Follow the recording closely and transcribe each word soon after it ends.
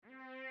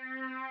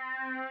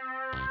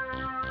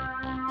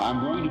I'm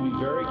going to be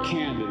very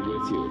candid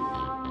with you.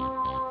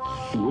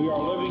 We are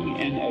living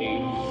in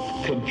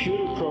a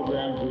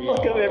computer-programmed reality.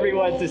 Welcome,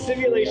 everyone, to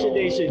Simulation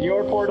Nation,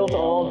 your portal to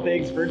all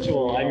things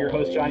virtual. I'm your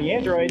host, Johnny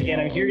Android, and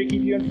I'm here to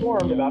keep you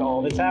informed about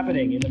all that's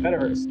happening in the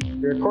metaverse.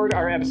 We record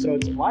our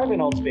episodes live in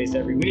Altspace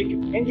every week,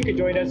 and you can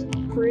join us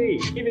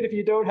free, even if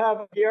you don't have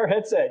a VR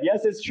headset.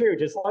 Yes, it's true.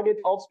 Just log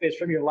into Altspace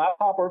from your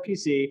laptop or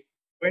PC,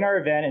 join our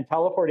event, and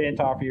teleport in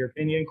to offer your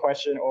opinion,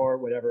 question, or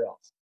whatever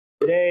else.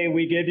 Today,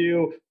 we give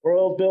you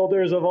World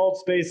Builders of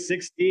Altspace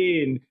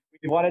 16.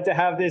 We wanted to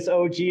have this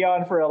OG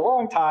on for a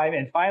long time,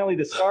 and finally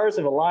the stars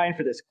have aligned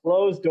for this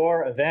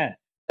closed-door event.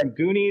 From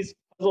Goonies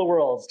Puzzle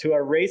Worlds to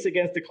a race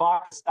against the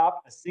clock to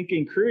stop a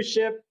sinking cruise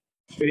ship,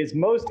 to his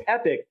most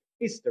epic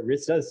Piece de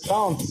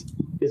Resistance,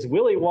 his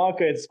Willy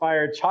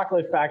Wonka-inspired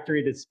chocolate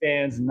factory that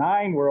spans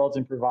 9 worlds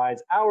and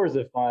provides hours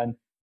of fun.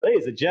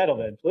 Ladies and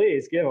gentlemen,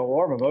 please give a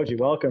warm emoji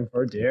welcome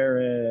for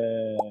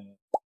Darren.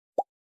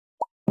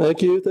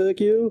 Thank you,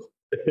 thank you.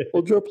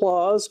 Hold your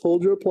applause,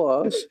 hold your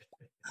applause.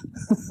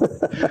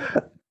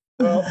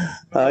 Well,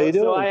 how you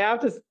doing?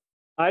 So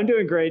I'm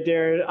doing great,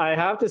 Darren. I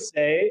have to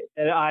say,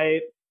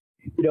 and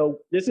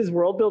this is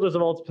World Builders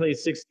of Altspace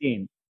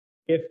 16.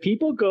 If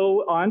people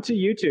go onto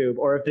YouTube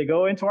or if they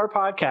go into our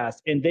podcast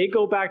and they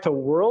go back to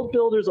World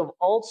Builders of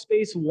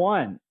Altspace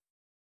 1,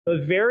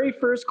 the very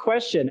first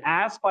question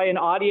asked by an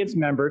audience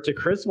member to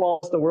Chris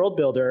Wallace, the World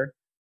Builder,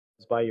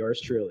 was by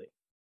yours truly.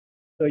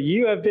 So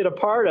you have been a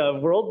part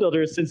of World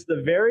Builders since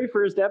the very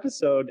first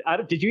episode.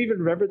 Did you even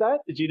remember that?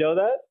 Did you know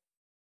that?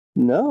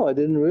 No, I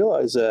didn't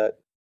realize that.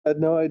 I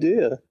had no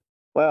idea.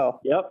 Wow.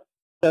 Yep.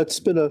 That's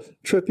been a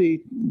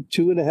trippy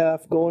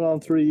 2.5 going on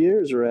 3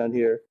 years around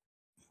here.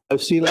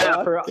 I've seen a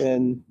lot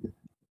and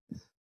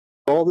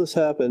all this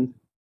happened.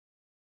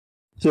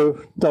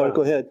 So, no,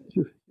 go ahead.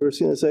 You were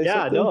going to say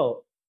something?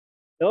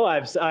 No,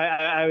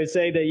 I would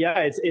say that,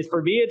 yeah, it's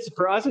for me,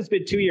 for us, it's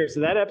been 2 years. So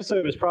that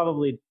episode was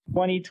probably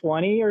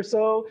 2020 or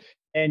so.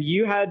 And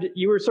you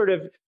were sort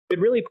of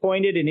really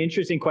pointed and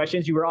interesting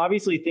questions. You were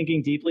obviously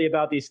thinking deeply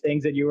about these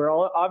things, and you were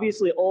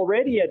obviously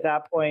already at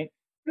that point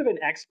sort of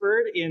an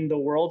expert in the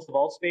worlds of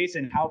Altspace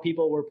and how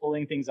people were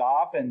pulling things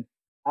off. And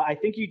I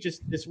think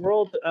this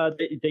world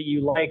that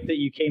you liked, that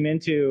you came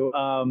into,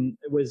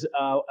 it was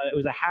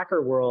a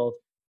hacker world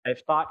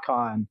at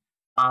ThoughtCon.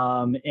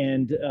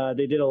 And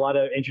they did a lot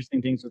of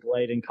interesting things with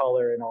light and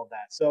color and all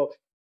that. So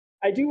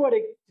I do want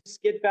to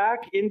just get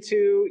back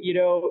into,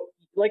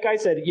 like I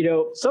said,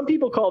 some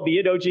people call me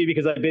an OG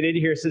because I've been in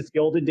here since the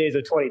olden days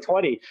of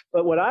 2020.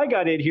 But when I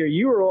got in here,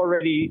 you were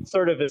already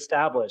sort of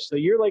established. So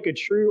you're like a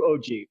true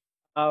OG.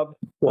 Wow.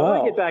 I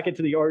want to get back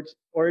into the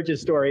origin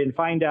story and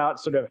find out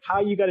sort of how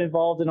you got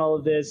involved in all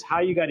of this, how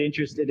you got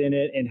interested in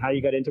it, and how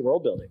you got into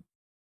world building.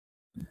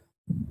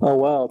 Oh,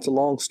 wow. It's a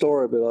long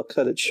story, but I'll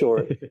cut it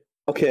short.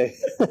 Okay.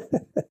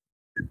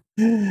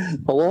 A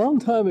long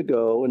time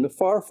ago in the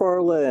far,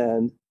 far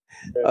land,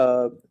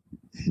 I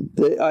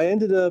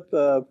ended up,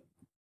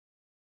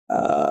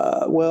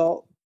 I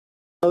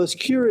was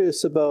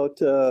curious about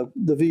the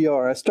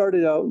VR. I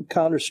started out in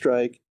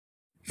Counter-Strike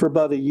for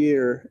about a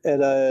year.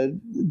 And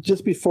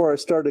just before I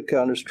started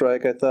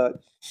Counter-Strike, I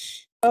thought,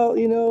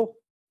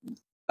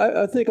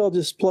 I think I'll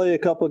just play a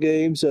couple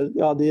games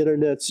on the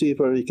internet, see if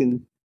I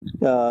can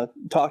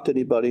talk to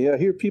anybody. I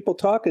hear people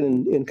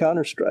talking in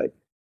Counter-Strike.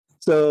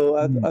 So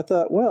I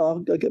thought, well,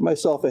 I'll get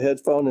myself a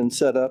headphone and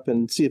set up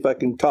and see if I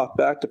can talk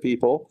back to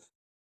people.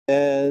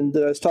 And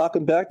I was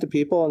talking back to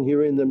people and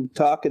hearing them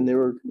talk, and they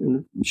were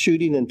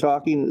shooting and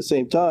talking at the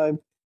same time.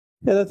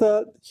 And I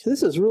thought,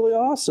 this is really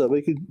awesome.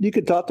 You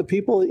could talk to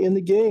people in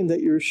the game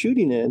that you're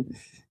shooting in.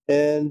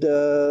 And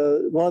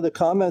one of the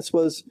comments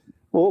was,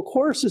 well, of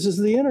course, this is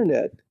the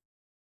internet.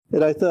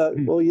 And I thought,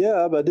 well,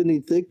 yeah, but I didn't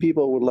even think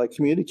people would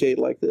communicate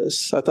like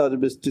this. I thought it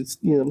was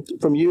just,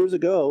 from years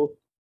ago.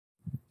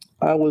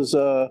 I was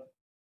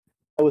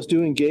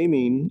doing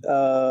gaming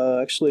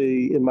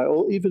actually in my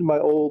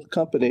old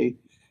company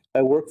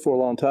I worked for a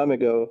long time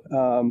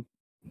ago.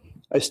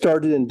 I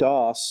started in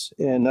DOS,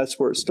 and that's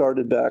where it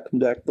started back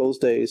those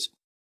days.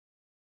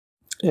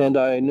 And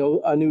I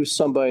knew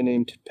somebody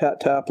named Pat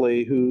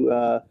Tapley who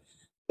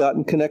got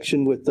in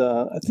connection with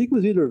I think it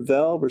was either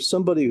Valve or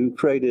somebody who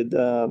created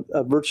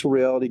a virtual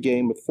reality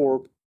game with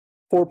four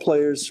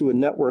players through a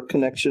network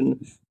connection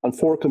on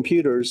 4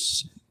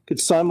 computers. Could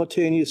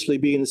simultaneously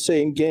be in the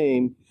same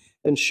game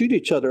and shoot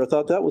each other. I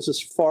thought that was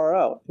just far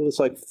out. It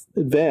was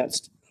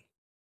advanced.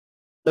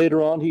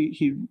 Later on,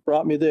 he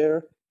brought me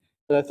there,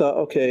 and I thought,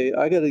 okay,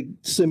 I got to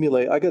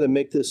simulate. I got to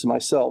make this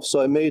myself.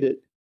 So I made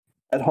it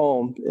at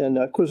home, and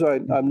of course I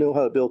know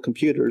how to build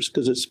computers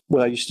because it's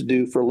what I used to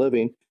do for a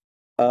living,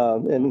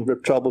 and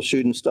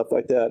troubleshooting stuff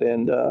like that.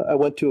 And I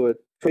went to a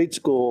trade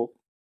school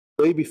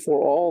way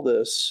before all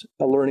this,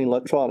 learning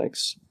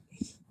electronics.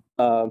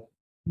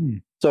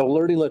 So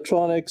learning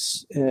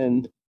electronics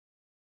and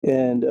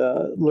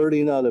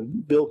learning how to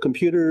build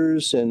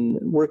computers and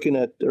working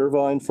at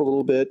Irvine for a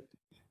little bit.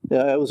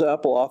 I was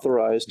Apple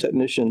authorized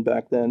technician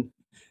back then.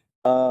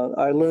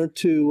 I learned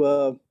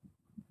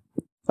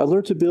I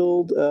learned to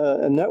build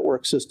a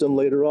network system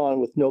later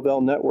on with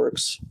Novell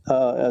Networks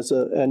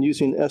and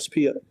using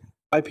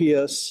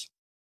IPS,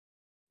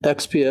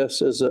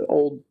 XPS as an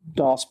old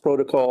DOS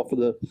protocol for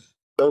the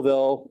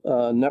Novell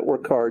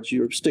network cards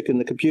you stick in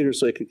the computer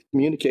so they could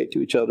communicate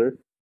to each other.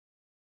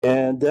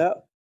 And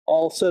that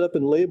all set up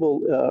and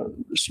labeled,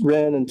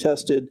 ran and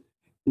tested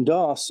in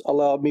DOS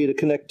allowed me to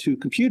connect two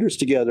computers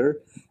together.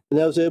 And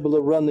I was able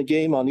to run the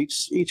game on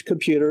each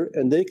computer,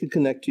 and they could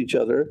connect to each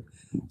other.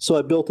 So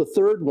I built a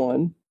third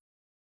one,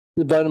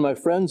 invited my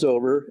friends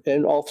over,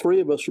 and all three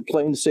of us were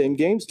playing the same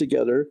games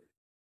together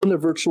in the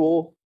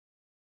virtual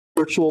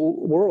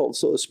world,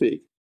 so to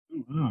speak.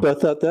 Wow. But I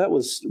thought that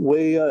was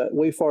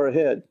way far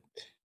ahead.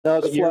 Now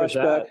it's What year was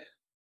flashback.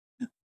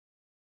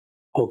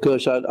 Oh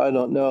gosh, I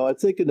don't know. I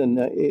think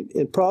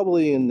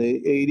probably in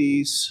the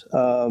 80s.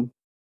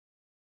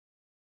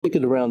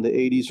 Thinking around the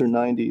 80s or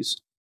 90s.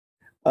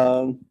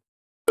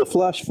 The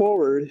flash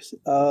forward,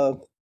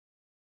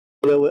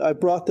 I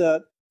brought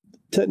that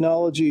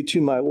technology to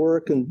my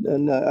work,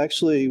 and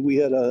actually we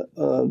had a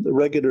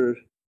regular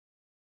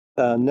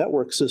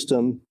network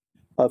system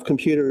of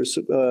computers.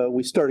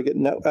 We started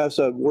getting as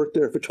I worked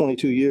there for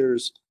 22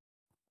 years.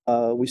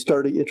 We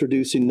started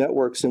introducing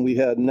networks, and we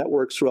had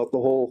networks throughout the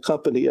whole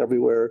company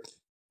everywhere.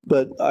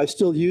 But I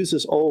still use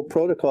this old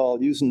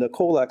protocol using the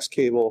coax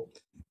cable,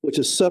 which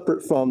is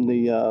separate from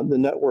the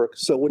network,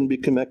 so it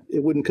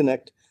wouldn't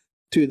connect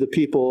to the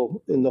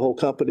people in the whole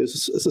company.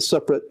 It's a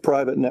separate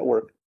private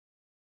network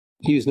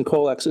using the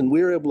coax, and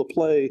we were able to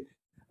play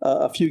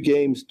a few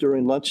games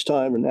during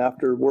lunchtime and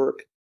after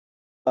work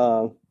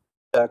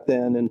back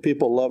then, and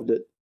people loved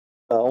it.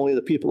 Only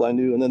the people I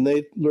knew, and then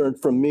they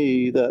learned from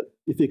me that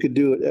if you could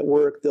do it at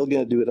work, they're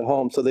going to do it at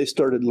home. So they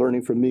started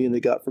learning from me, and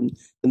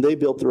they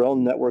built their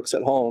own networks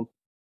at home.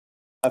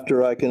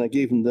 After I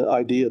gave them the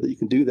idea that you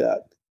can do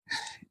that.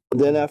 And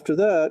then after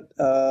that,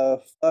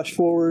 flash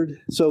forward.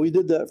 So we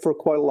did that for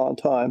quite a long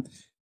time.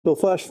 So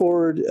flash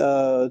forward,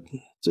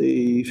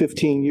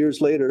 15 years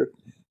later,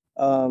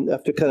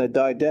 after it kind of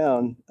died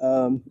down,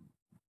 I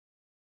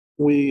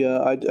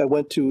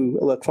went to an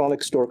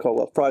electronics store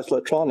called Fry's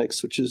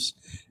Electronics, which is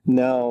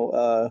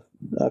now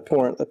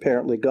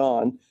apparently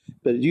gone.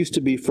 But it used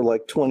to be for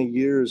like 20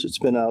 years. It's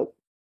been out,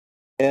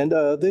 and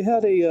they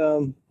had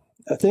a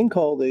thing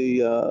called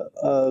a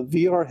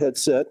VR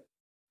headset.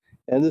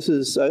 And this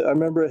is, I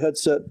remember a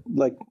headset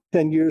like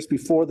 10 years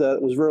before that.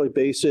 It was really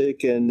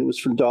basic, and it was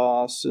from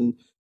DOS. And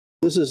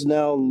this is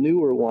now a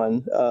newer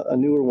one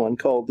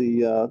called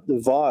the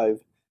Vive.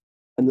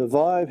 And the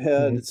Vive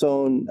had its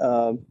own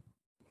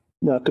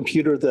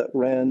computer that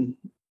ran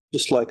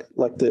just like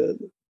the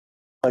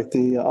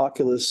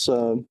Oculus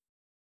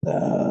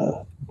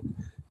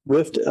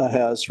Rift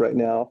has right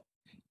now.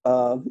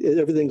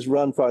 Everything's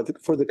run for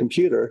the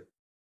computer.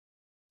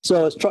 So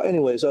I was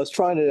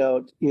trying it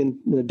out in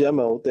the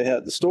demo they had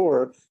at the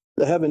store.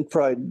 I haven't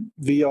tried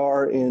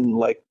VR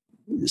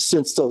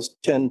since those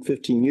 10,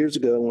 15 years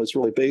ago, and it was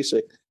really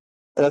basic.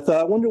 And I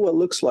thought, I wonder what it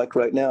looks like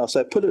right now. So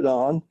I put it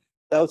on.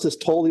 I was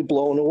just totally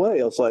blown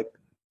away. I was like,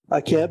 I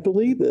can't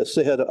believe this.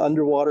 They had an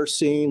underwater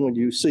scene when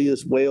you see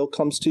this whale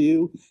comes to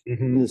you,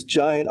 and this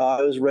giant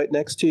eye is right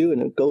next to you,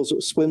 and it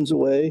swims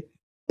away.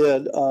 They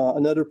had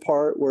another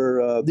part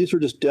where these were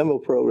just demo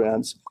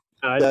programs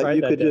that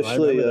you could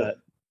actually.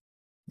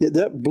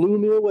 That blew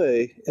me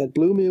away. It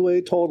blew me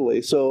away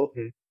totally. So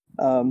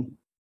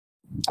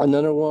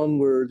another one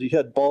where you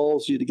had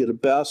balls, you had to get a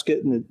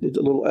basket, and a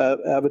little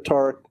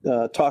avatar,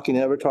 talking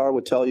avatar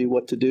would tell you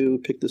what to do.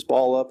 Pick this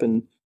ball up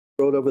and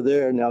throw it over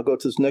there. Now go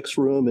to this next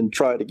room and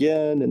try it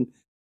again. And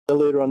then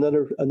later on,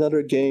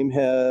 another game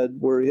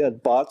where you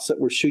had bots that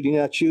were shooting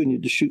at you and you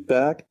had to shoot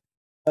back.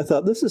 I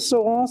thought, this is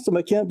so awesome.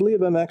 I can't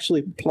believe I'm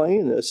actually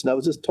playing this. And I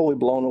was just totally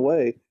blown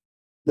away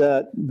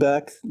that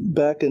back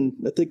in,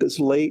 I think it was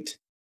late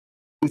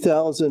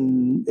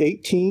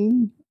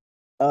 2018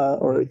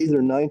 or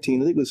either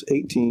 19, I think it was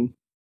 18,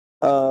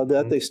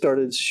 that they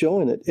started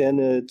showing it. And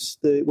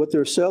what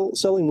they're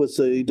selling was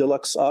the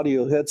deluxe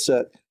audio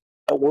headset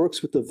that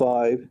works with the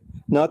Vive,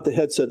 not the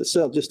headset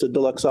itself, just a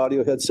deluxe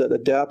audio headset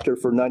adapter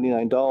for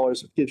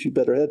 $99. It gives you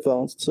better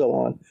headphones and so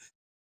on.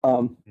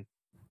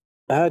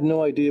 I had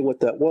no idea what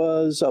that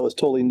was. I was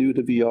totally new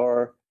to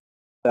VR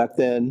back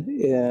then.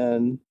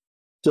 And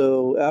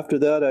so after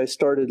that, I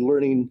started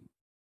learning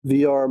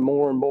VR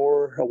more and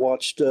more. I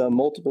watched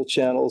multiple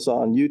channels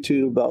on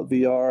YouTube about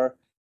VR.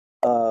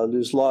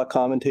 There's a lot of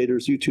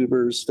commentators,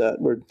 YouTubers that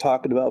were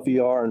talking about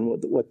VR and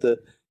what the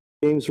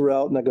games were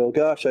out. And I go,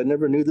 gosh, I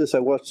never knew this. I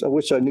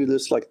wish I knew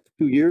this like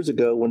 2 years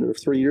ago or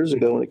 3 years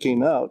ago when it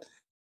came out.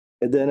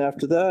 And then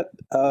after that,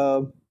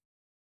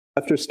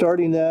 after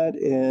starting that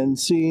and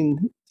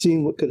seeing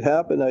what could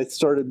happen, I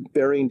started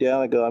burying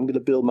down. I go, I'm going to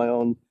build my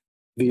own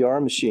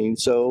VR machine.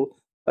 So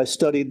I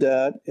studied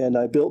that, and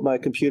I built my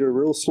computer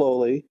real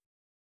slowly.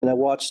 And I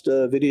watched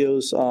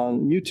videos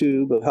on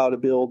YouTube of how to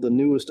build the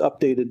newest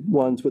updated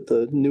ones with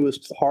the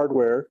newest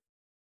hardware.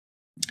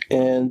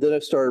 And then I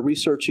started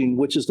researching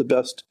which is the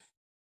best.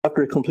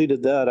 After I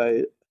completed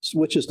that,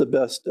 which is the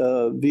best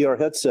VR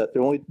headset.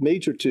 There are only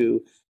major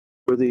two.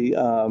 were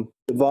the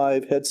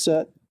Vive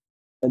headset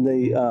and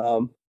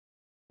the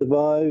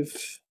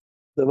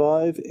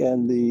Vive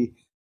and the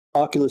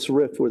Oculus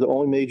Rift were the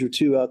only major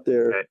two out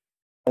there. Right.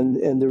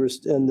 And there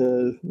was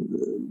the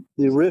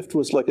Rift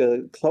was like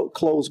a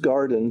closed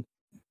garden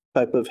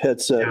type of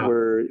headset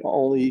where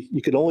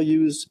you could only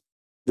use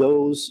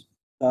those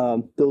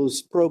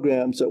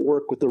programs that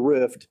work with the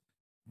Rift.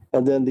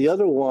 And then the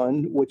other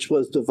one, which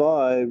was the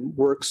Vive,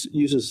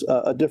 uses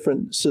a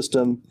different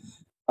system,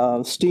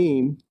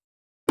 Steam,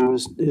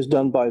 is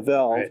done by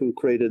Valve, right. who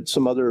created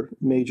some other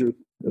major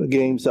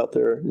games out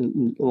there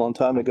a long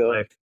time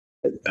ago.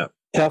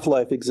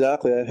 Half-Life,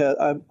 exactly.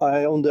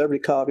 I owned every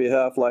copy of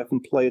Half-Life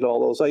and played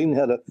all those.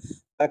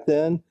 Back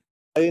then,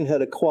 I even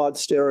had a quad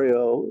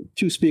stereo,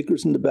 2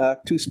 speakers in the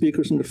back, 2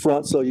 speakers in the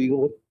front. So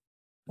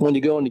when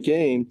you go in the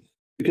game,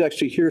 you could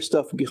actually hear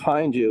stuff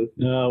behind you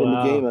in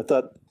the game. I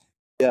thought,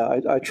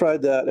 I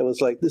tried that. It was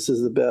like, this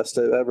is the best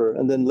I've ever.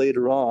 And then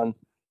later on,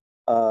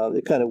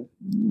 it kind of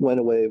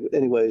went away. But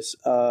anyways,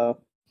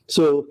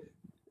 so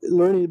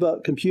learning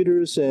about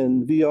computers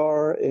and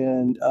VR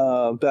and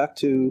back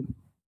to,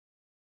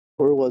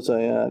 where was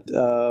I at?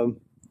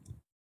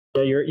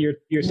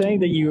 You're saying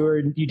that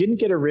you didn't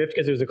get a Rift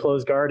because it was a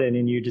closed garden,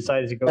 and you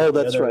decided to go. Oh,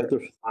 that's right.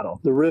 Model.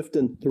 The Rift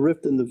and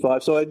the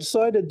Vive. So I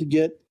decided to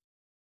get.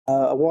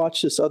 I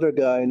watched this other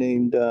guy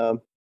named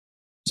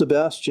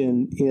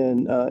Sebastian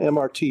in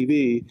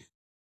MRTV,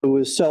 who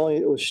was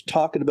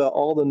talking about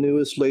all the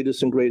newest,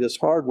 latest, and greatest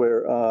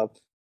hardware of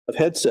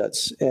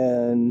headsets,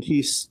 and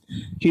he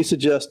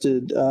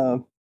suggested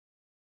the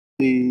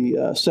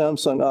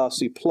Samsung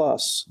Odyssey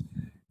Plus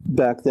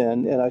back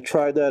then, and I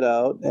tried that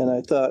out, and I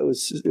thought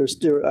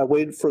I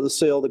waited for the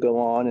sale to go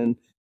on, and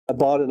I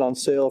bought it on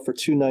sale for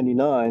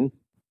 $299,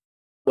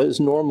 but it's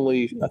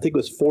normally, I think it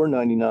was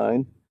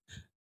 $499,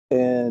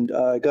 and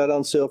I got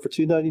on sale for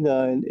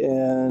 $299,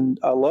 and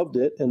I loved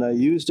it, and I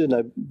used it, and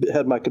I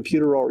had my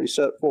computer already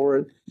set for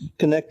it,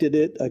 connected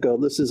it. I go,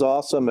 this is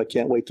awesome. I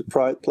can't wait to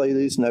play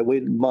these, and I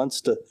waited months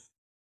to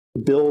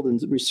build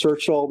and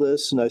research all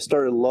this, and I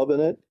started loving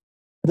it.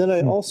 And then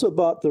I also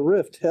bought the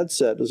Rift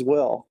headset as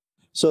well.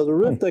 So the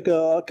Rift, I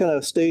kind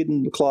of stayed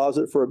in the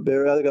closet for a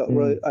bit. I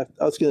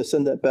was going to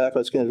send that back. I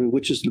was going to,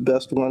 which is the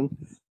best one.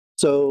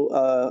 So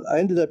I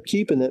ended up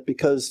keeping it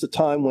because the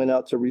time went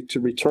out to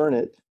return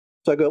it.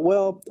 So I go,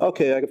 well,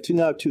 okay, I have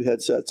two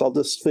headsets. I'll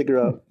just figure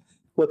out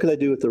what can I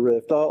do with the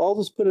Rift. I'll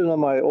just put it on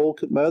my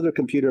other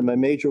computer, my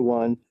major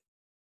one,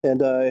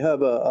 and I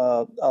have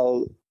a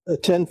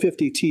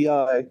 1050 Ti,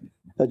 a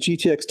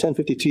GTX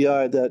 1050 Ti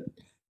that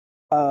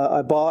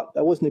I bought.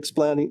 I wasn't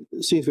seeing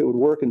if it would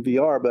work in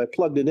VR, but I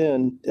plugged it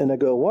in, and I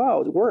go,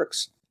 wow, it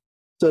works.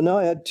 So now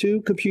I had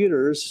two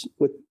computers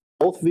with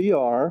both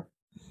VR,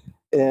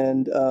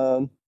 and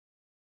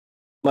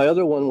my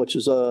other one, which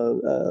is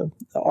a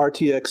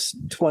RTX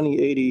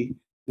 2080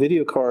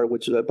 video card,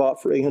 which I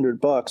bought for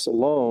 $800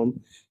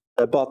 alone.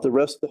 I bought the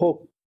rest. The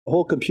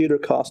whole computer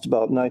cost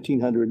about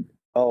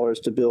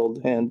 $1,900 to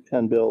build,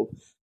 hand build.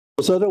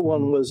 This other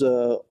one was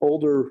a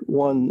older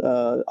one,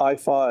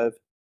 i5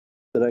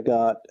 that I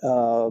got,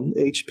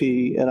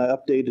 HP, and I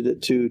updated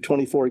it to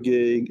 24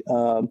 gig,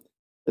 an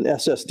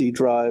SSD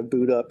drive,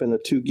 boot up, and a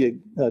 2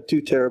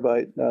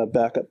 terabyte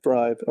backup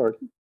drive or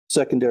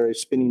secondary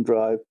spinning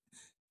drive.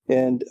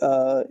 And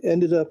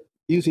ended up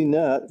using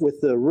that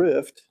with the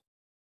Rift.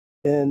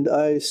 And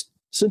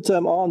since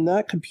I'm on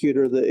that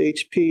computer, the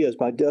HP as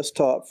my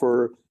desktop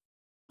for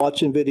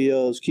watching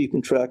videos,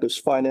 keeping track of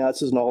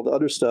finances and all the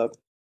other stuff,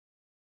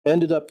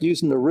 ended up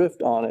using the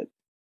Rift on it.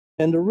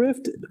 And the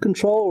Rift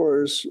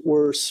controllers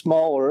were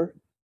smaller,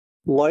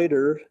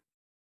 lighter,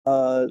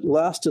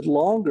 lasted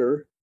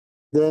longer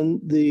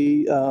than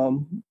the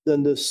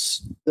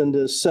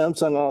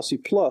Samsung Odyssey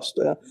Plus.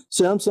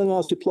 Samsung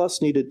Odyssey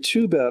Plus needed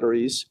 2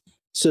 batteries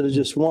instead of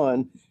just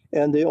one,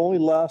 and they only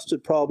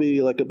lasted probably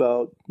like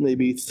about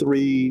maybe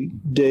 3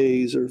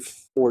 days or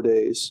 4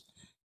 days.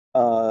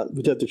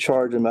 We'd have to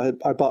charge them. I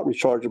bought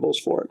rechargeables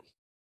for it.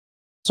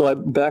 So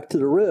back to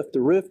the Rift.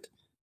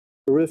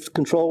 The Rift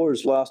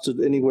controllers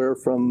lasted anywhere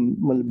from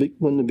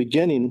when the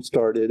beginning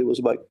started. It was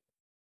like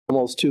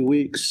almost 2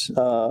 weeks,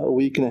 a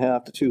week and a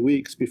half to 2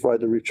 weeks before I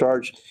had to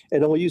recharge.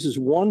 It only uses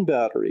one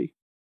battery.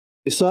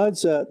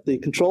 Besides that, the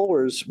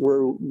controllers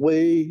were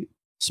way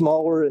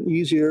smaller and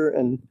easier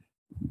and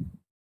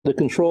the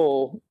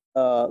control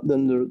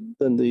than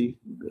the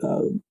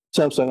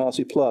Samsung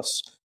Odyssey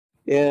Plus.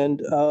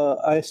 And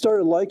I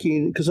started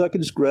liking, because I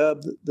could just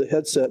grab the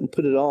headset and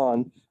put it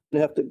on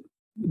and have to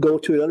go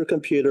to another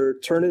computer,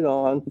 turn it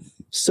on,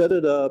 set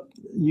it up,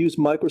 use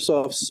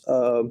Microsoft's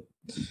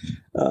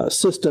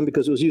system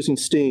because it was using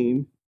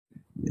Steam,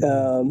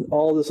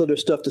 all this other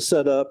stuff to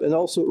set up, and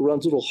also it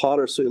runs a little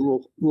hotter, so a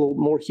little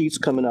more heat's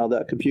coming out of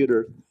that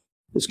computer.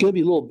 It's going to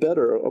be a little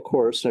better, of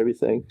course, and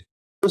everything.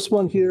 This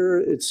one here,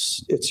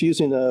 it's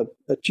using a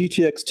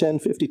GTX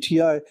 1050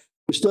 Ti,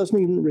 which doesn't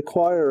even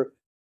require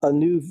a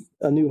new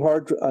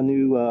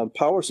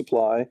power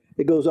supply.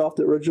 It goes off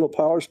the original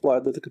power supply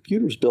that the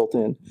computer's built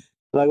in.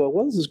 And I go,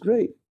 well, this is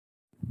great.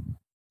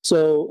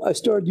 So I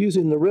started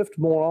using the Rift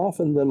more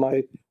often than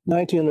my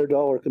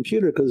 $1,900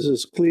 computer because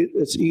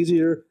it's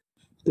easier.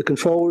 The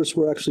controllers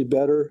were actually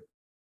better.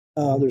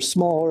 They're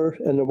smaller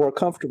and they're more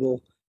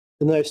comfortable.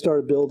 And then I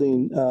started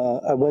building.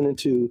 I went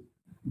into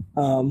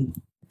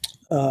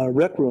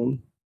Rec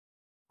Room,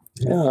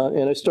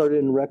 and I started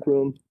in Rec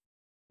Room.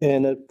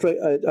 And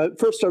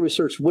first I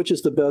researched which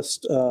is the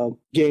best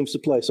games to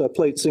play. So I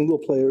played single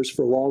players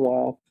for a long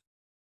while.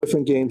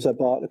 Different games. I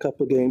bought a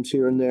couple of games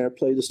here and there,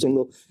 played a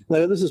single.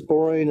 Now, this is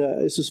boring.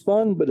 This is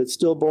fun, but it's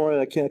still boring.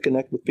 I can't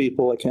connect with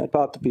people. I can't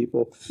talk to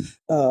people.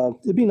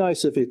 It'd be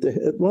nice if they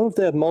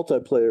had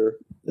multiplayer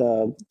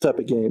type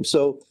of games.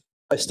 So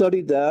I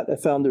studied that. I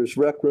found there's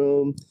Rec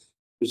Room,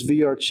 there's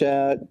VR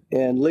Chat,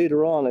 and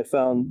later on I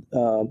found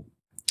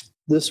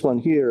this one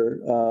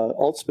here,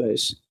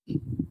 AltSpace.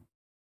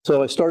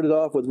 So I started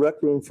off with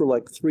Rec Room for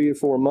like 3 or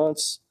 4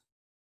 months.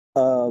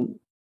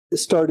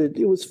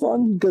 It was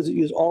fun because it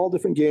used all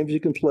different games you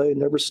can play. It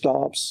never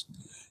stops.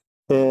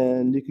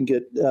 And you can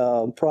get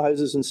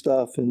prizes and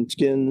stuff and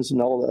skins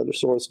and all that other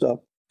sort of stuff.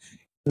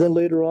 And then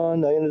later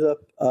on, I ended up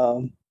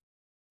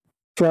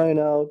trying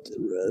out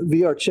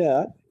VR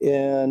Chat,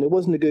 and it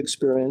wasn't a good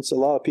experience. A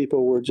lot of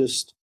people were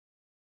just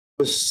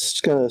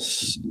kind of,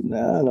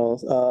 I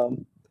don't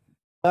know,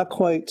 not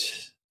quite.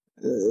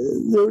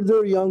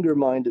 They're younger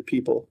minded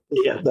people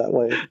that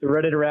way.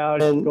 Running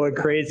around and going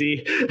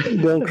crazy.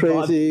 And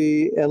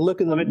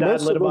looking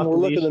most of them were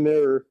looking in the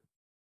mirror.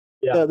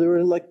 Yeah, they were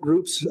in like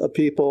groups of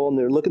people and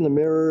they're looking in the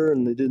mirror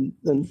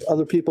and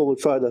other people would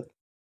try to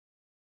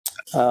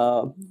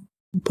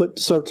put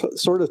sort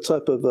of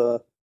type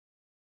of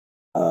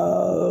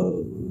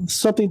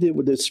something that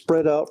would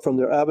spread out from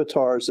their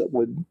avatars that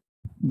would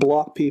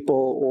block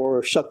people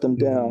or shut them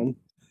down.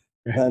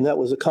 And that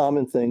was a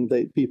common thing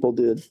that people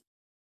did.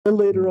 And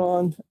later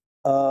on,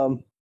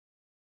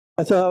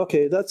 I thought,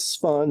 okay, that's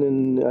fun,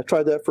 and I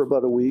tried that for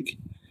about a week.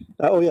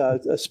 I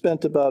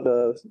spent about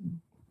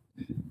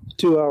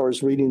 2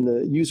 hours reading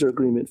the user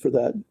agreement for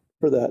that.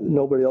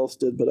 Nobody else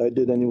did, but I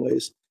did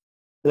anyways.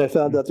 And I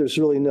found that there's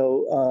really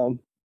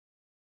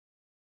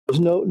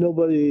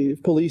nobody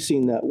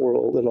policing that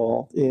world at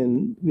all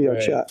in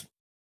VR Chat,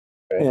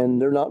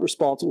 and they're not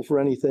responsible for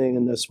anything.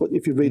 And that's what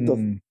if you read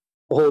the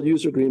whole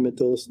user agreement,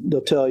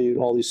 they'll tell you in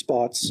all these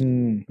spots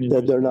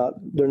that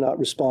they're not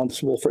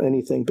responsible for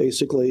anything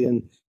basically,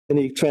 and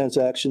any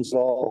transactions at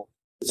all.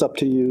 It's up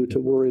to you to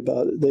worry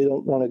about it. They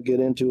don't want to get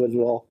into it at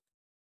all.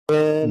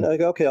 And I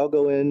go, okay, I'll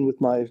go in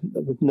with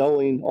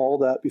knowing all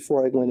that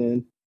before I went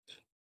in.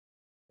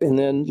 And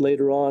then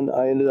later on,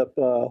 I ended up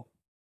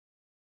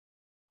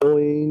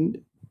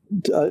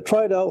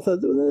tried out.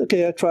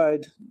 Okay, I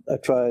tried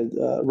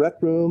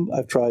Rec Room.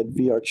 I've tried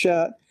VR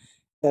Chat.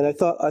 And I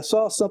thought I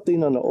saw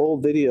something on an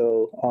old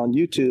video on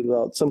YouTube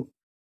about some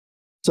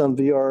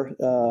VR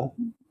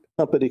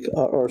company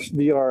or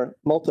VR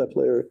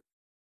multiplayer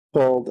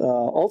called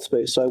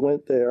AltSpace. So I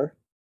went there,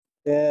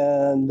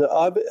 and the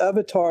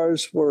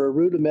avatars were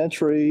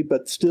rudimentary,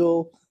 but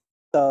still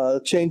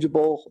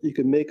changeable. You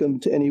can make them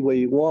to any way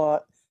you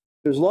want.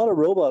 There's a lot of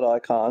robot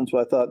icons,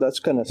 but I thought that's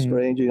kind of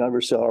strange. You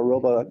never saw a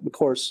robot. Of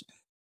course,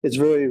 it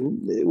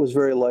was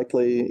very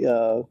likely,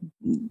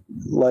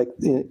 like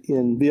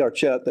in VR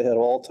Chat, they had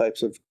all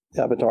types of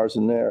avatars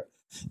in there.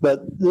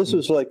 But this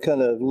was like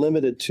kind of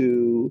limited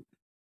to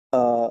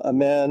a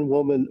man,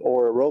 woman,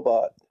 or a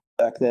robot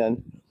back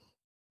then.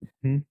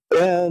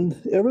 And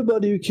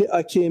everybody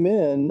I came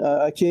in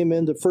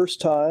the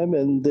first time,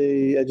 and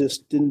I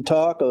just didn't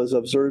talk. I was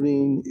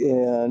observing,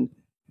 and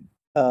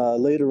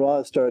later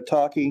on I started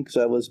talking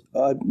because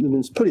I've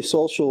been pretty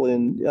social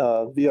in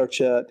VR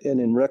Chat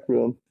and in Rec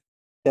Room.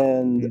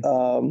 And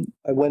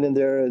I went in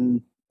there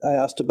and I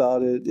asked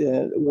about it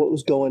and what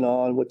was going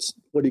on, what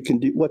you can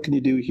do, what can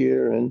you do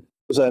here? And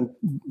because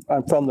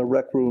I'm from the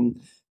Rec Room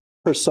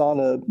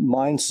persona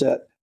mindset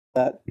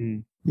that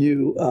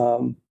you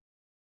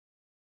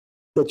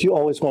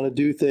always want to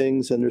do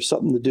things and there's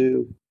something to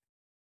do.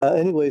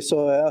 Anyway,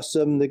 so I asked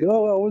them. They go,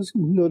 "Oh, I always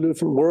go to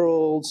different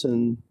worlds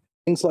and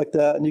things like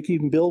that, and you can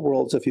even build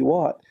worlds if you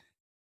want."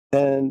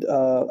 And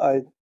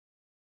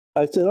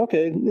I said,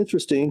 okay,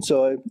 interesting.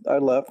 So I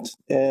left,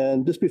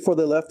 and just before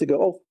they left, they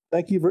go, "Oh,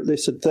 thank you." They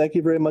said, "Thank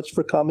you very much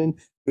for coming.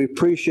 We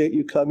appreciate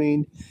you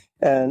coming,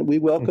 and we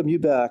welcome you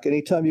back.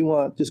 Anytime you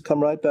want, just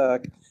come right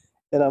back."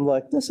 And I'm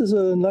like, this is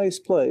a nice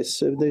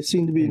place. They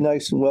seem to be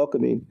nice and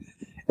welcoming.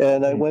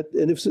 And I went,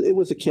 and it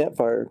was a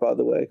campfire, by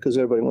the way, because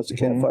everybody wants a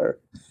campfire.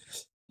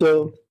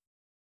 So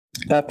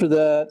after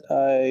that,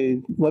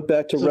 I went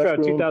back to Rec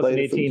Room.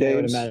 2018, I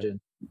would imagine.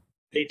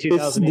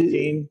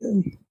 2018.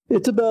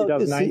 It's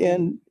the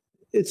end.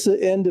 It's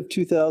the end of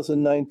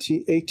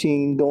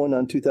 2018, going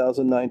on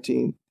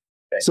 2019.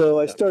 Okay. So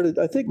I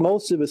think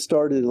most of it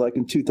started like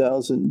in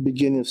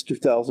beginning of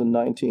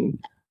 2019.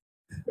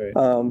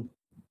 Right.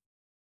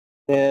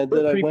 And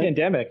then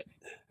pre-pandemic.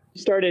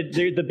 You started,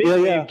 the big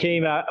wave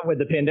came out when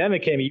the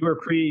pandemic came. You were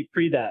pre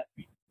that.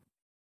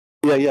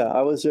 Yeah.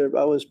 I was there.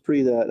 I was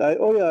pre that.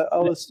 I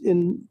was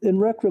in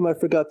Rec Room. I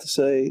forgot to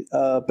say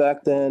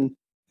back then,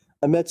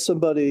 I met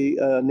somebody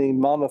named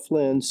Mama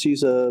Flynn.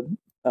 She's a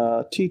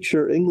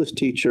teacher, English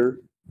teacher,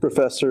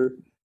 professor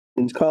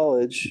in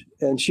college,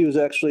 and she was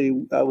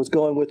actually, I was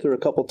going with her a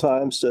couple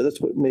times, so that's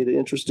what made it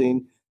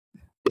interesting.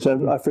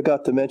 I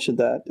forgot to mention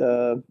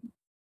that.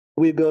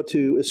 We'd go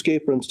to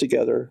escape rooms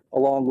together,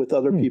 along with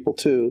other people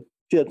too.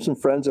 She had some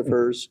friends of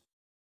hers.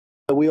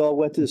 And we all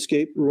went to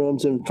escape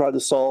rooms and tried to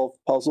solve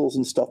puzzles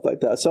and stuff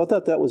like that. So I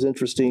thought that was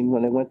interesting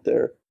when I went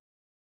there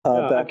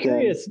back I'm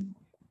curious. Then.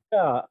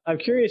 Yeah, I'm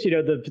curious.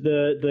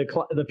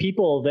 The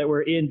people that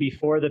were in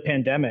before the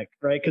pandemic,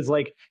 right? Because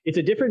like it's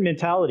a different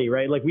mentality,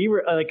 right? Like we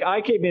were, like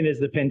I came in as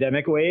the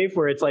pandemic wave,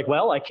 where it's like,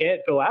 well, I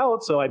can't go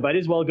out, so I might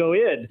as well go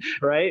in,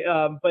 right?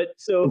 But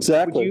so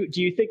exactly.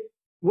 Do you think?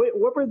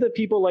 What were the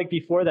people like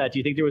before that? Do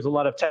you think there was a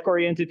lot of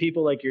tech-oriented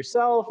people like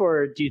yourself,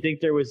 or do you think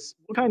there was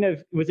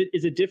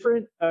is it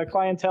different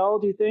clientele?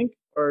 Do you think,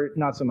 or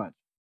not so much?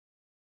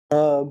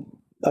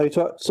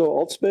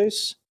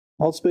 AltSpace.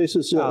 AltSpace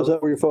is that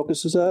where your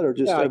focus is at, or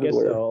just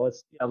everywhere? I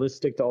guess so. Let's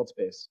stick to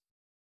AltSpace.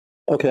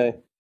 Okay.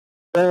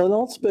 Well, in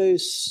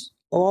AltSpace,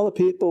 a lot of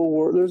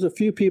people there's a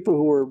few people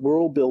who were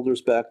world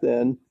builders back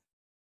then.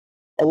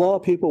 A lot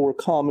of people were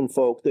common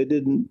folk. They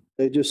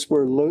just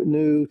were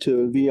new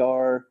to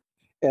VR.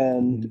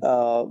 And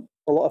a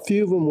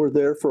few of them were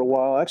there for a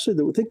while.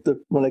 Actually, I think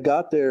when I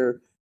got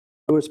there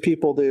was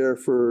people there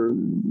for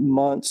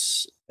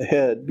months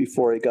ahead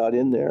before I got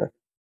in there.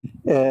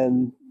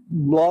 And a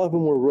lot of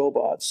them were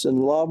robots. And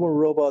a lot of them were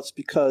robots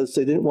because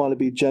they didn't want to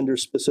be gender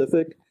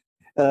specific.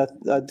 I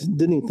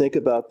didn't even think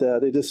about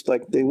that. They just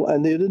they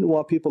didn't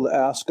want people to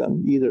ask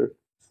them either.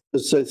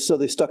 So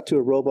they stuck to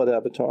a robot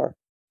avatar.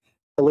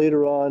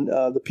 Later on,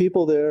 the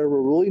people there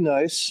were really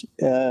nice,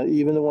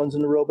 even the ones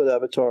in the robot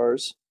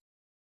avatars.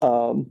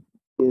 In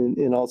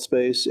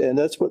AltSpace, and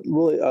that's what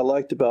really I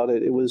liked about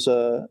it. It was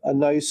a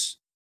nice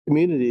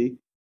community,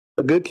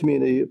 a good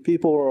community.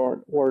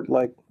 People weren't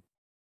like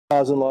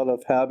causing a lot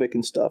of havoc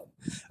and stuff.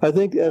 I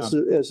think as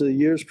the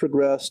years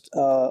progressed,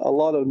 a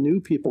lot of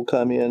new people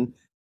come in,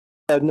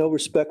 had no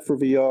respect for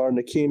VR, and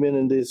they came in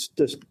and they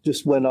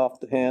just went off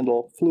the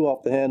handle, flew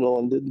off the handle,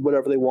 and did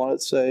whatever they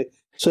wanted to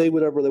say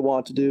whatever they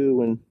wanted to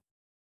do,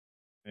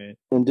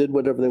 and did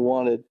whatever they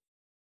wanted.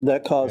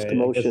 That caused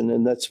commotion,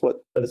 and that's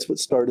what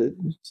started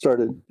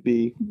to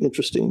be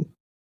interesting.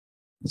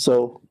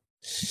 So,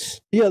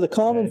 yeah, the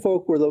common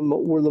folk were the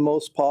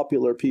most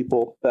popular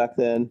people back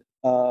then.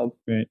 They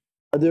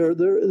were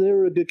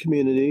a good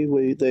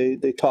community.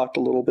 They talked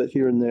a little bit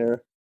here and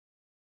there.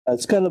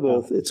 It's kind of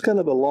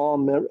a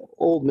long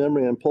old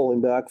memory I'm pulling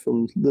back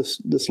from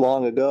this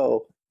long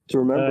ago to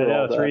remember.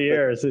 I know 3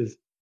 years is.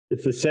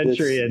 It's a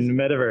century in the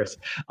metaverse.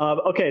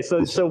 Okay,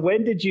 so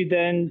when did you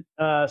then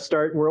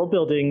start world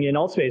building in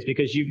AltSpace?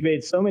 Because you've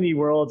made so many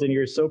worlds and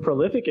you're so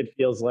prolific, it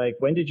feels like.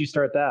 When did you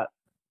start that?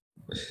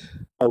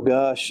 Oh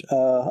gosh,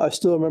 I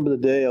still remember the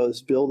day I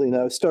was building.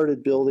 I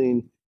started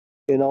building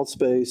in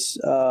AltSpace.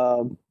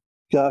 I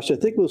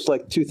think it was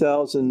like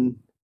 2000,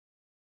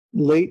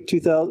 late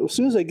 2000. As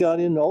soon as I got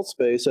in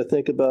AltSpace, I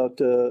think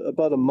about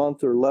a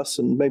month or less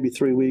than maybe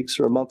 3 weeks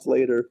or a month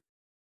later.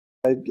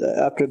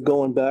 After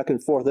going back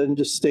and forth, I didn't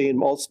just stay in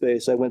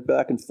AltSpace. I went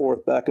back and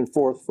forth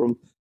from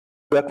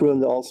Rec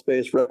Room to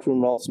AltSpace, Rec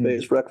Room to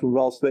AltSpace, Rec Room to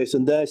AltSpace,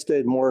 and then I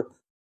stayed more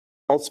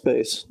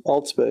AltSpace.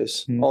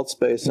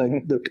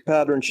 The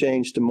pattern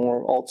changed to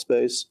more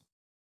AltSpace.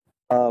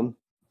 And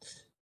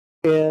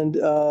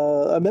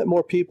I met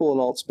more people in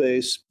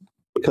AltSpace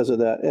because of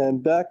that.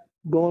 And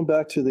going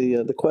back to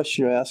the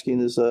question you're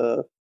asking is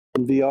in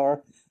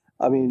VR,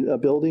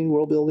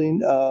 world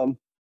building. I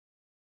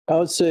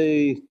would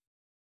say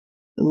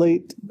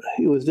late.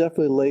 It was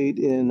definitely late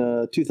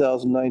in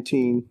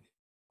 2019,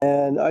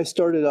 and I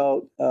started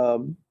out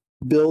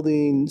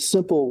building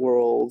simple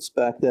worlds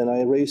back then. I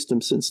erased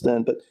them since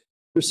then, but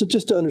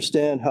just to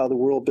understand how the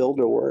world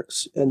builder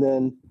works. And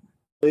then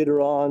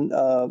later on,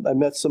 I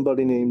met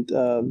somebody named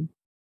the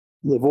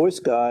voice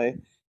guy,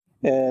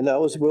 and I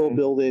was world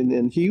building,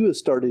 and he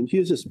was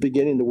just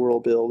beginning to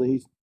world build.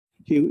 And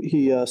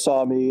he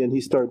saw me, and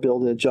he started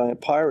building a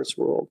giant pirates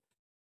world.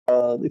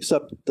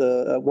 Except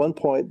at one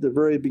point, the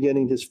very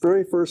beginning, his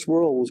very first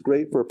world was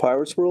great for a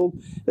pirates world,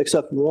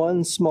 except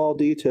one small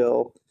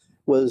detail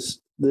was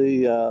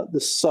the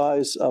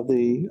size of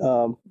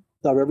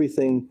of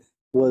everything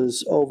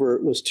was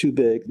too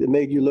big. It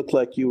made you look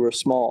like you were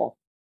small.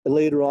 And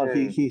later on,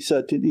 he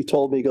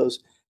told me, he goes,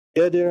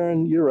 "Yeah,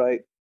 Darren, you're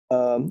right.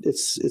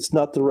 It's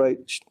not the right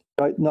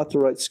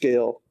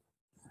scale."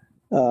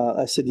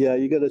 I said, "Yeah,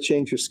 you got to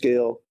change your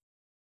scale."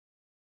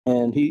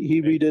 And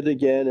he redid it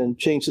again and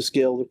changed the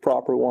scale to the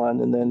proper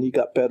one, and then he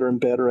got better and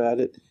better at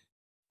it.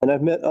 And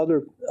I've met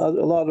a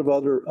lot of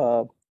other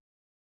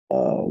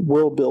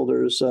world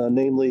builders,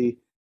 namely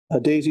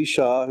Daisy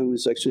Shaw, who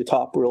is actually a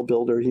top world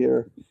builder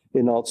here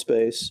in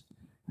AltSpace,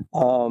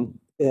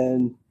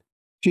 and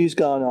she's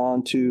gone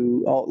on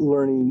to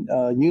learning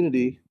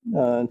Unity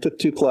and took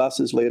 2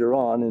 classes later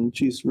on, and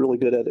she's really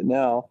good at it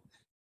now.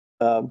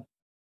 And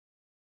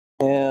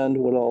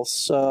what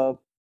else?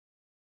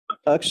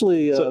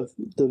 Actually, So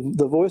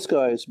the voice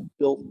guy has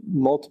built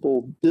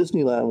multiple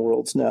Disneyland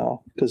worlds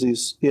now because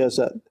he has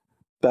that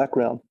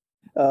background.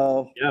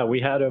 yeah, we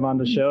had him on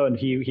the show, and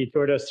he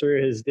toured us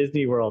through his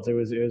Disney worlds. It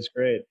was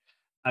great.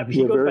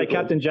 He Yeah, goes by very good.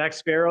 Captain Jack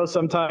Sparrow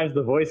sometimes,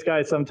 the voice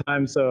guy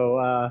sometimes. So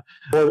Or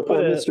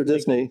Mr.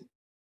 Disney.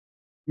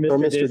 Or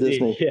Mr. Mr. Disney,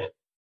 Disney. yeah,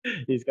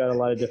 he's got a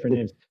lot of different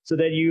names. So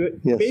then you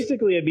Yes.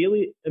 basically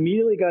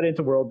immediately got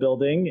into world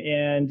building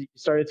and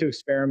started to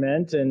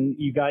experiment, and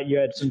you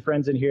had some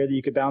friends in here that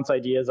you could bounce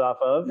ideas off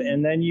of,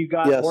 and then you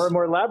got Yes. more and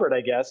more elaborate,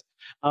 I guess.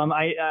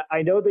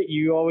 I know that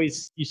you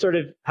sort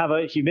of have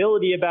a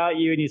humility about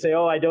you, and you say,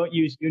 oh, I don't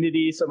use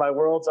Unity, so my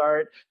worlds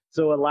aren't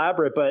so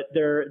elaborate, but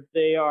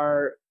they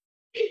are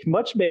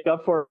much made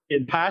up for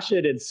in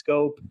passion and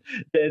scope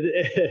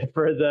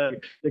for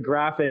the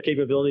graphic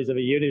capabilities of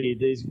a Unity.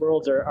 These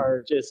worlds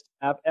are just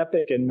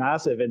epic and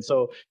massive, and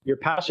so your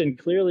passion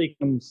clearly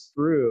comes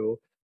through.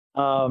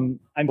 I'm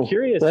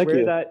curious Thank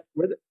you. yeah,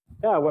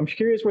 well, I'm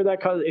curious where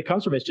it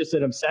comes from. It's just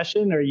an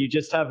obsession, or you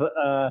just have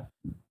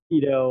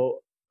you know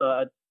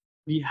uh,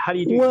 how do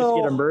you just get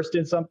Well, immersed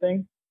in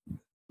something?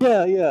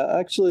 yeah.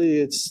 Actually,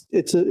 it's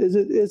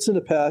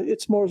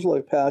more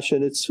like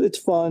passion. It's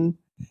fun,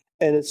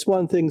 and it's one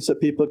of the things that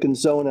people can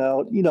zone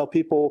out.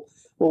 People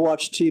will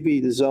watch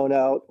TV to zone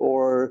out,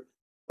 or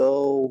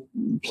they'll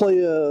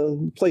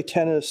play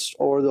tennis,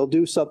 or they'll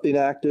do something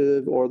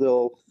active, or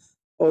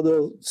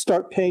they'll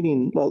start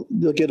painting. Well,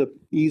 they'll get an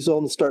easel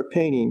and start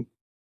painting.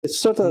 It's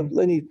sort of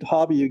any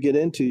hobby you get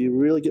into, you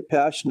really get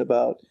passionate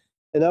about.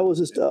 And I was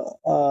just in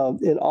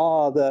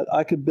awe that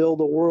I could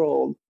build a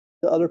world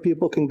that other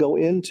people can go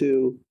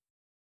into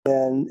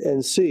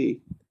and see.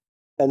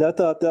 And I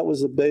thought that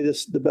was the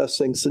best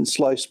thing since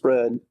sliced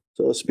bread,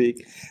 so to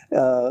speak,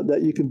 that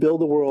you can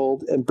build a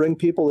world and bring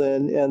people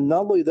in. And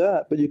not only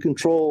that, but you can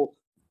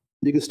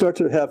start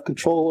to have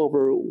control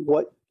over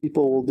what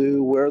people will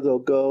do, where they'll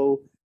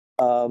go.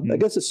 I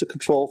guess it's a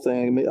control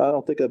thing. I mean, I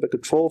don't think I'm a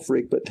control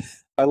freak, but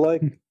I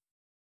like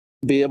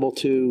be able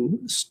to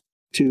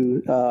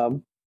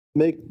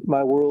make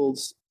my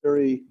worlds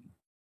very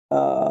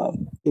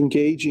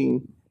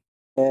engaging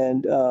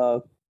and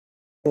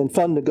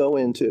fun to go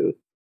into.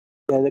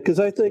 And because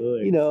I think,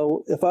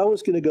 Absolutely. if I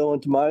was going to go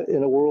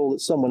in a world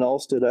that someone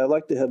else did, I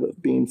like to have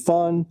it being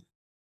fun,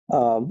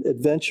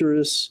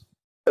 adventurous,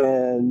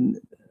 and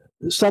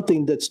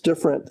something that's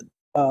different.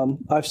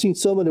 I've seen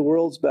so many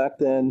worlds back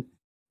then,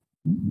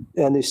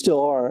 and they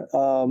still are.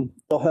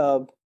 They'll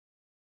have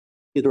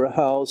either a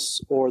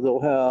house, or they'll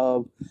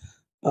have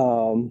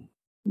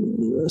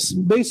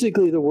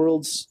basically the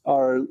worlds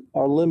are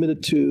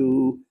limited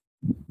to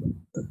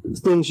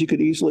things you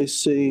could easily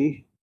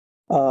see.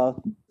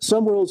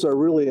 Some worlds are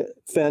really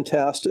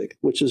fantastic,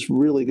 which is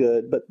really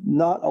good, but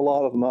not a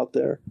lot of them out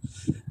there.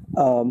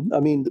 I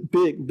mean,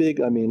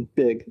 big. I mean,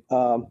 big.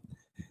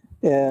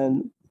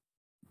 And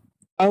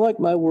I like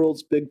my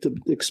worlds big to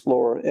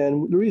explore.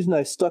 And the reason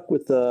I stuck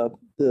with the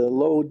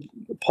low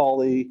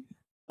poly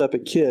type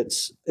of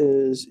kits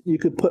is you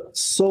could put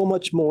so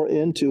much more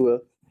into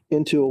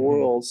a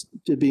world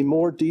to be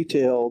more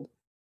detailed,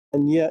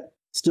 and yet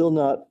still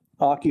not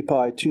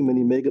occupy too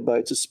many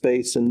megabytes of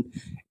space and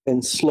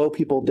slow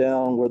people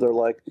down where they're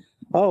like,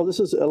 oh, this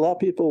is a lot of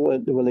people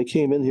when they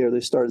came in here,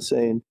 they started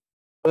saying,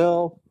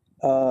 well,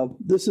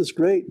 this is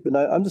great, but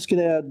I'm just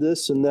going to add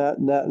this and that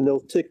and that. And they'll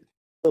pick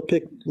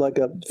like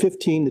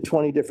 15 to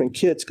 20 different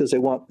kits because they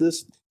want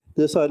this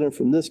item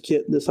from this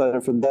kit, this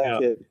item from that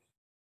kit.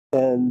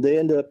 And they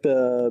end up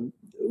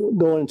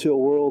going into a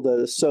world that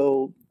is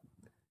so,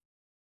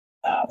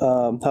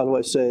 how do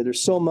I say,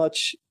 there's so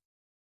much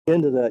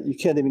into that you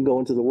can't even go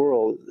into the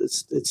world.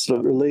 It's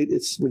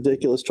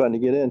ridiculous trying to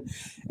get in,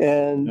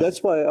 and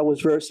that's why I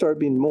was started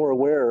being more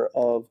aware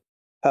of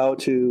how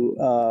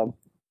to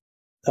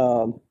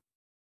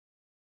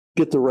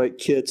get the right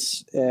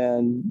kits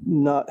and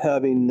not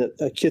having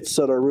kits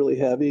that are really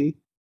heavy.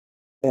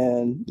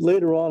 And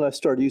later on, I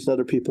started using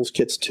other people's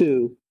kits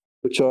too,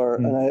 which are,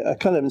 and I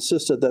kind of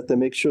insisted that they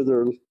make sure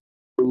they're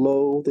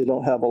low. They're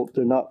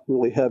not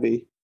really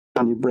heavy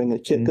when you bring a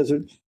kit, because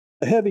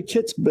a heavy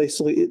kit's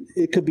basically,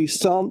 it could be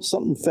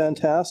something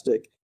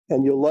fantastic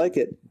and you'll like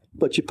it,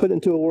 but you put it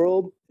into a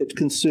world, it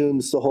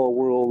consumes the whole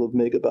world of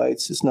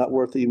megabytes. It's not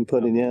worth even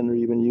putting in or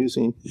even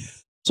using.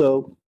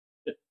 So,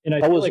 and I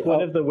feel like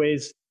one of the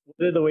ways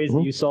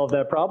that you solved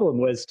that problem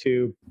was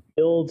to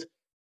build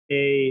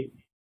a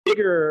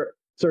bigger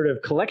sort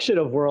of collection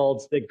of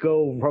worlds that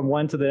go from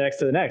one to the next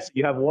to the next.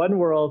 You have one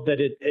world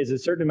that it is a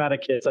certain amount of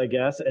kits, I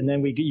guess, and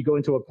then you go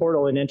into a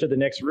portal and enter the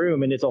next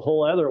room, and it's a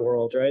whole other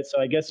world, right? So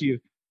I guess you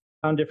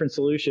found different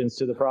solutions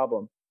to the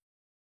problem.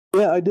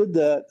 Yeah, I did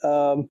that.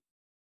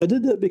 I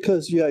did that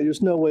because,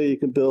 there's no way you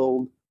can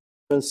build,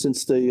 for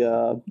instance,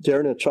 the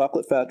Darien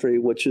Chocolate Factory,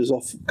 which is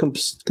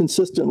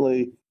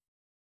consistently,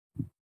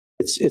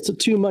 it's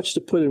too much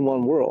to put in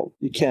one world.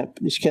 You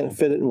just can't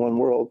fit it in one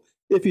world.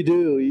 If you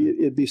do,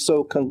 it'd be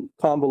so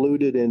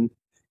convoluted, and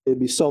it'd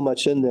be so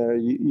much in there.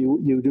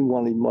 You do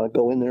want to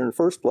go in there in the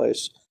first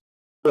place.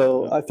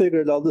 So I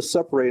figured I'll just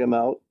separate them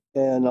out,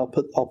 and I'll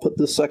put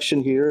this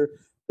section here,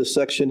 this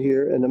section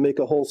here and to make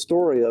a whole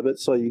story of it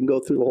so you can go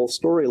through the whole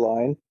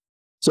storyline.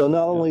 So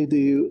not only do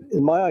you,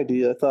 in my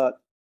idea, I thought,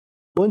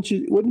 wouldn't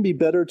it be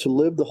better to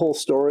live the whole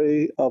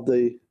story of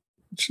the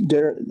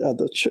Darren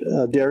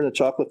the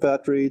Chocolate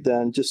Factory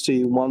than just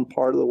see one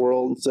part of the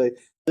world and say,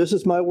 this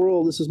is my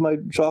world, this is my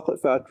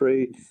chocolate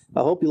factory,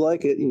 I hope you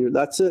like it, and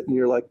that's it, and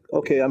you're like,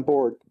 okay, I'm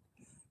bored.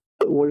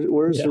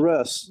 Where's the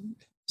rest?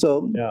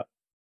 So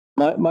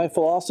my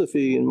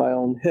philosophy in my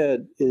own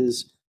head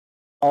is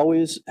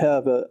always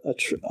have a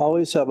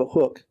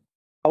hook,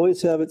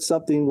 always have it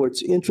something where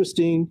it's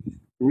interesting.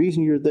 The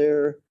reason you're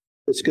there,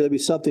 it's going to be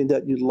something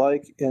that you'd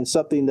like and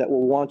something that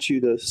will want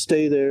you to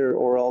stay there,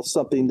 or else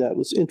something that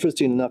was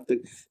interesting enough to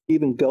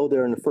even go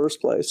there in the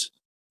first place.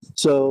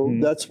 So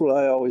that's what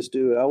I always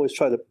do. I always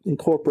try to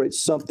incorporate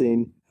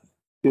something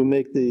to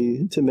make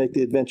the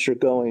adventure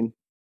going.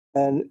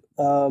 And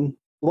a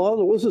lot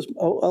of this is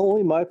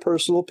only my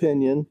personal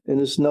opinion,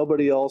 and it's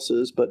nobody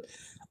else's. But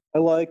I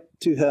like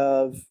to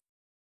have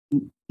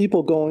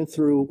people going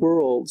through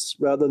worlds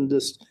rather than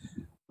just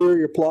here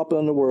you're plopping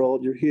on the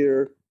world. You're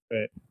here.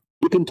 Right.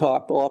 You can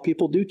talk. A lot of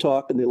people do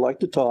talk, and they like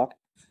to talk.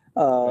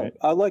 Right.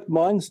 I like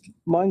mine's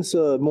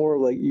more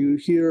like you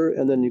here,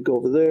 and then you go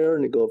over there,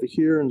 and you go over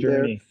here and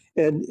journey.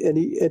 There, and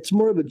it's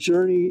more of a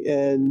journey,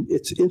 and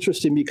it's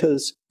interesting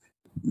because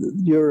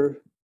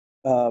your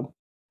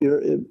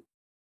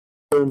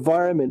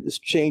environment is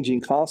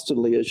changing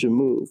constantly as you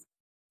move,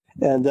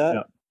 and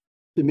that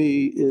to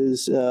me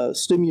is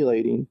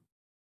stimulating,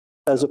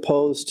 as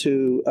opposed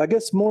to I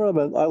guess more of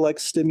I like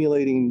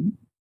stimulating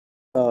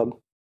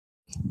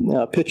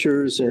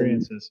pictures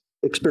and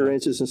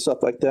experiences and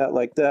stuff like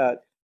that,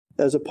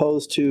 as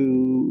opposed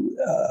to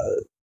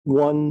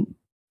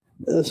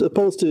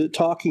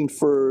talking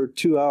for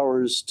 2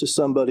 hours to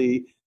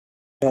somebody,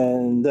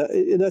 and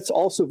that's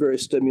also very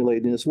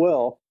stimulating as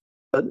well.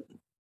 But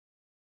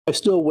I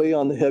still weigh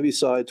on the heavy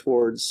side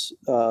towards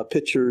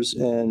pictures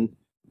and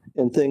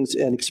things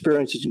and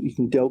experiences. You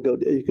can go.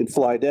 You can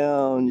fly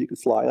down. You can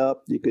fly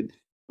up. You could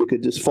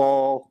just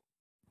fall.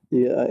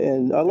 Yeah,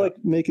 and I like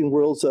making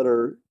worlds that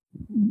are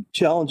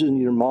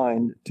challenging your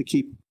mind to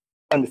keep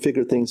trying to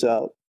figure things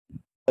out.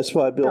 That's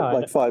why I built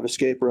like 5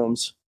 escape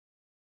rooms,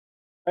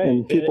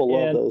 and people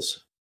love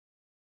those.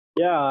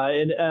 Yeah,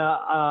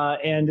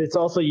 and it's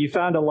also you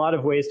found a lot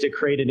of ways to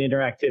create an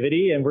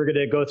interactivity, and we're going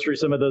to go through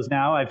some of those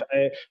now. I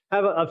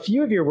have a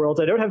few of your worlds.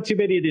 I don't have too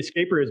many of the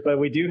escape rooms, but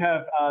we do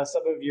have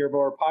some of your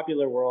more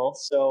popular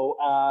worlds. So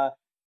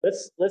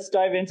let's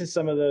dive into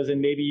some of those, and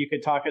maybe you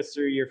could talk us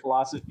through your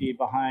philosophy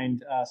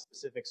behind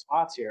specific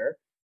spots here.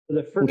 So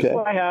the first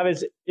one I have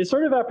is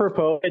sort of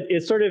apropos.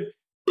 It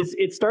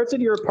starts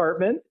in your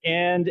apartment,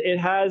 and it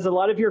has a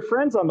lot of your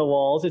friends on the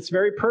walls. It's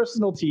very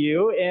personal to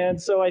you, and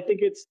so I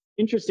think it's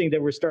interesting that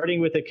we're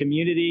starting with a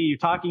community. You're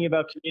talking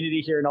about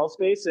community here in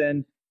Altspace,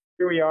 and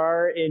here we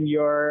are in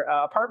your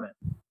apartment.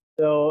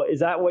 So is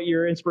that what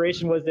your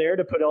inspiration was there,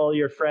 to put all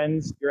your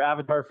friends, your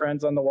avatar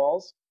friends, on the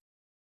walls?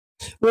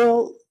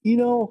 Well,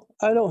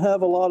 I don't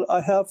have a lot.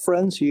 I have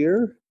friends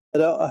here. I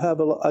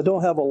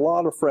don't have a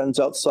lot of friends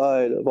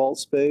outside of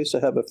Altspace. I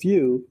have a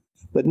few,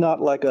 but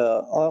not like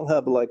I don't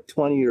have like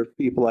 20 or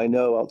people I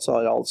know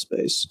outside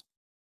Altspace.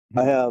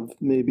 I have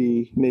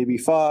maybe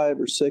 5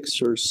 or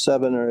 6 or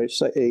 7 or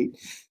 8,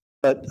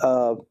 but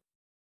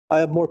I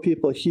have more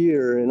people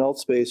here in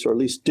Altspace, or at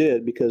least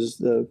did, because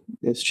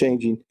it's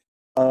changing.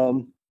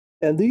 And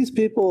these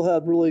people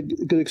have really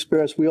good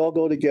experience. We all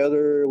go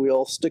together. We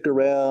all stick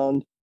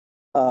around.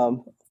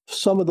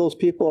 Some of those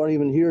people aren't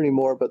even here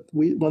anymore, but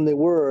when they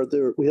were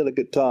there, we had a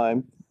good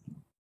time.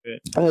 Good.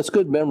 And it's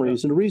good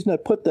memories. And the reason I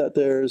put that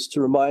there is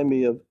to remind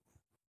me of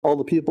all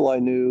the people I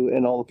knew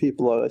and all the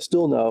people I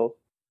still know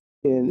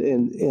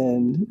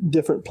in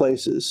different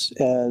places.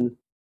 And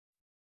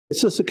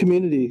it's just a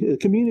community. A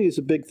community is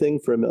a big thing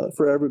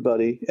for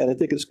everybody, and I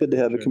think it's good to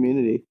have a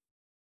community.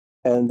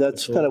 And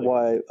that's kind of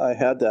why I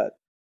had that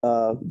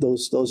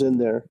those in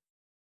there.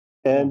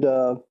 And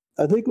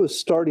I think it was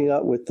starting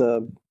out with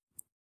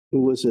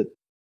who was it?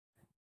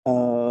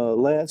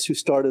 Lance, who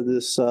started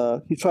this.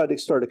 He tried to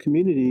start a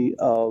community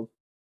of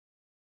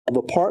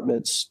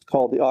apartments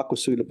called the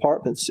Aquasuit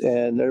Apartments,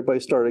 and everybody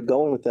started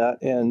going with that.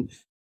 And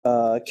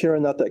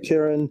Karen,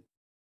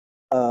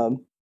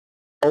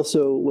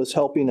 also was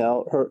helping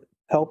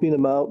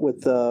him out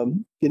with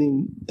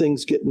getting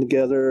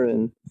together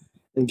and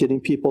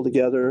getting people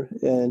together.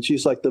 And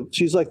she's like the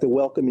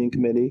welcoming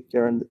committee,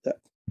 Karen,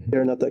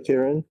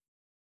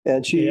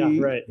 and she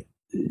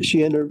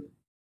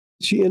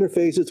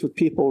interfaces with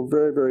people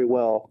very, very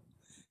well.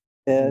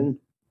 And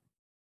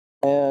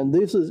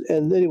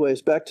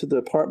anyways, back to the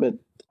apartment.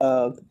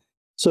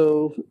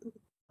 So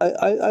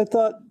I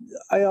thought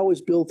I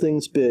always build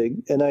things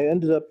big, and I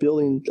ended up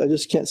building. I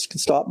just can't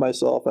stop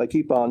myself. I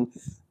keep on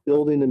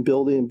building and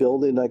building and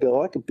building. And I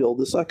go, I could build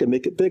this. I can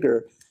make it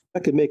bigger. I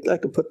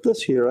could put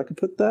this here. I could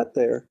put that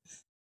there.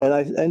 And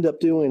I end up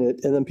doing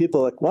it. And then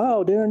people are like,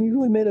 wow, Darren, you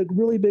really made a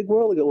really big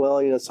world. I go,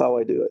 well, that's how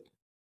I do it.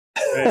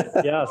 Right.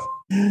 Yes.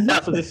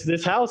 Yeah, so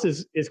this house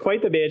is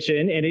quite the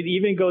mansion, and it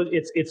even goes.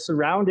 It's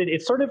surrounded.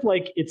 It's sort of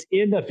like it's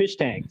in a fish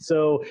tank.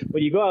 So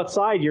when you go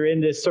outside, you're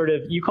in this sort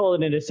of, you call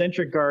it an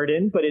eccentric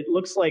garden, but it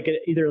looks like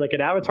either like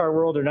an Avatar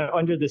world or not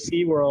under the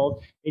sea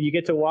world, and you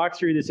get to walk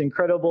through this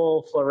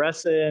incredible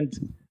fluorescent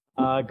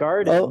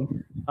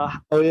garden.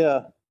 Oh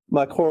yeah,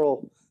 my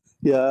coral.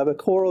 Yeah, I have a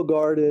coral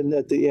garden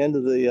at the end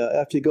of the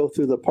after you go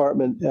through the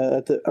apartment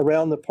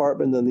around the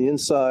apartment and the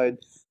inside.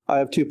 I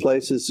have two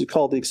places. It's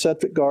called the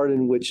eccentric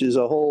garden, which is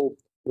a whole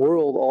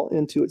world all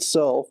into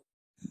itself.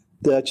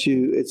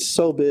 It's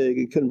so big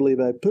you couldn't believe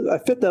it. I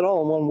fit that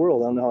all in one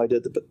world. I don't know how I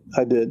did it, but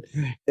I did.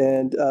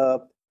 And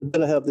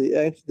then I have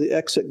the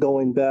exit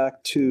going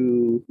back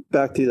to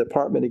the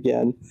apartment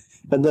again,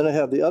 and then I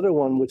have the other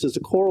one, which is the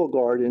coral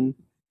garden,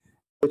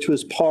 which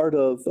was part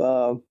of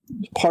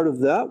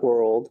that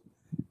world.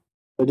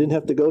 I didn't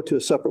have to go to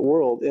a separate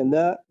world, and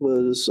that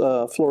was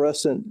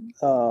fluorescent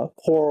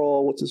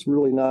coral, which is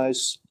really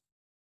nice.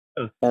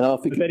 I don't know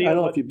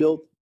if you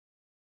built.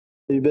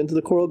 Have you been to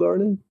the coral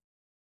garden?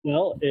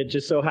 Well, it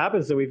just so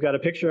happens that we've got a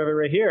picture of it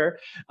right here.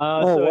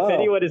 If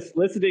anyone is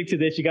listening to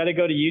this, you got to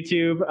go to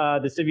YouTube,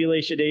 the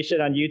Simulation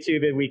Nation on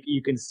YouTube, and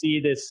you can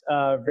see this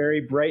very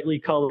brightly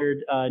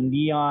colored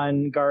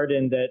neon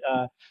garden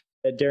that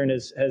Darren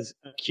has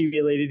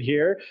accumulated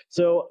here.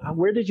 So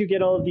where did you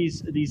get all of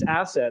these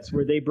assets?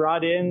 Were they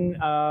brought in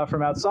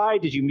from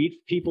outside? Did you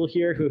meet people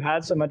here who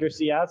had some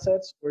undersea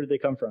assets? Where did they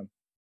come from?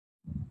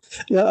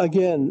 Yeah,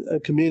 again, a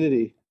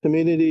community.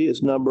 Community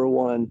is number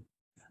one.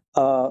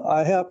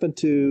 I happened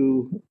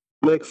to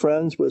make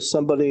friends with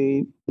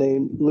somebody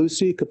named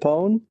Lucy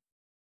Capone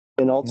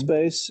in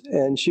AltSpace,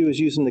 and she was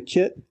using the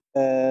kit.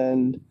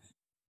 And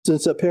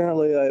since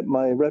apparently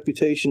my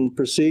reputation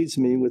precedes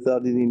me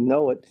without even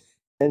know it,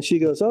 and she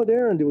goes, "Oh,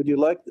 Darren, would you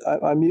like?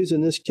 I'm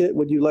using this kit.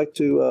 Would you like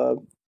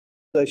to?"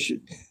 I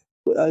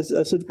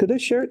said, "Could I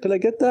share it? Could I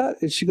get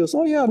that?" And she goes,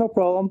 "Oh yeah, no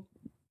problem."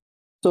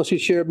 So she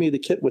shared me the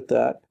kit with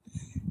that.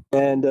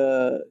 And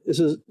this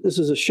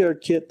is a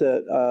shared kit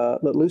that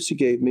Lucy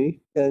gave me,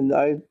 and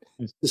I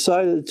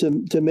decided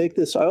to make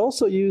this. I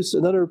also used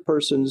another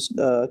person's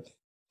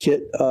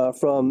kit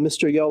from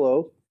Mr.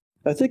 Yellow.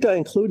 I think I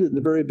included in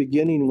the very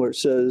beginning where it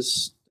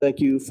says thank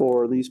you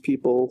for these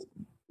people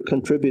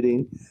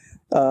contributing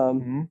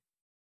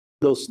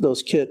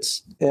those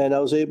kits, and I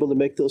was able to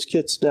make those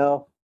kits.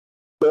 Now,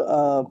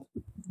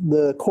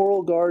 the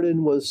coral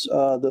garden was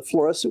the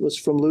fluorescent was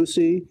from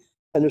Lucy.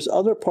 And there's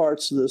other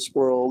parts of this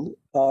world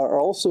are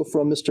also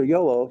from Mr.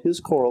 Yellow,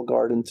 his coral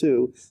garden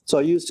too. So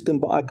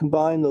I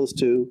combined those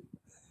two.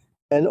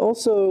 And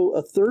also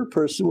a third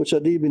person, which I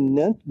didn't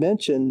even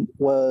mention,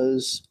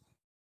 was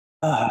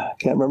I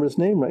can't remember his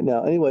name right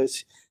now.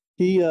 Anyways,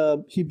 he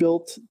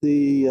built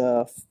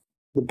the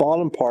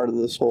bottom part of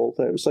this whole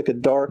thing. It was like a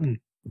dark,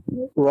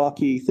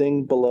 rocky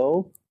thing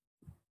below.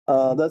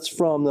 That's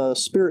from the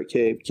Spirit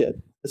Cave kit.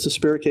 It's a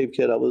Spirit Cave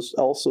kit I was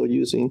also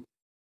using.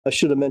 I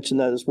should have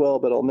mentioned that as well,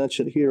 but I'll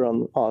mention it here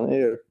on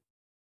air.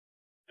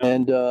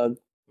 And I'm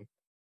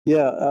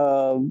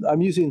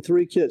using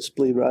 3 kits,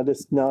 believe it or not.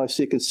 Now I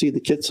can see the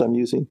kits I'm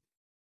using.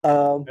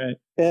 Right.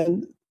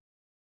 And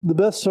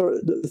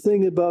the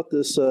thing about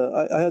this,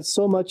 I had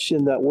so much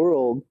in that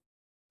world.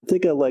 I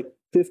think I had like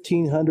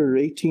 1,500 or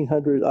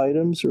 1,800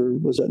 items, or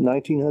was that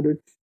 1,900?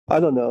 I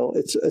don't know.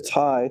 It's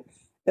high.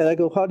 And I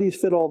go, how do you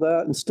fit all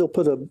that and still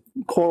put a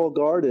coral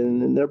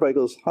garden? And everybody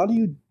goes, how do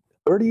you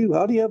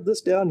have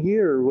this down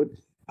here?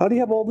 How do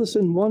you have all this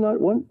in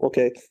one?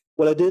 Okay.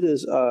 What I did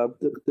is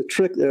the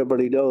trick that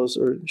everybody knows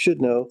or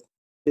should know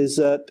is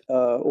that,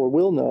 or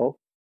will know,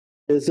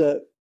 is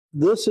that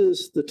this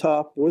is the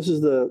top. This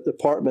is the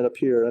apartment up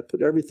here. I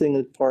put everything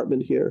in the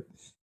apartment here,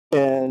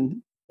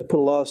 and I put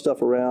a lot of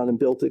stuff around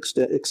and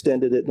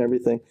extended it and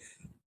everything.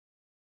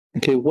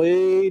 Okay,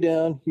 way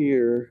down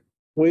here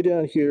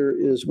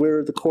is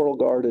where the coral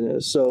garden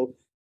is. So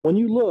when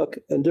you look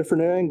at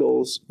different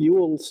angles,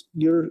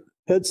 your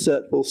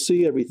headset will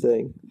see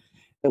everything,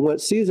 and when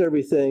it sees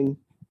everything,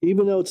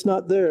 even though it's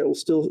not there, it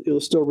will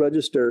still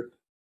register.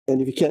 And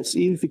even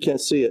if you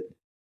can't see it,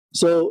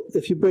 so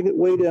if you bring it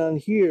way down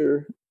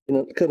here,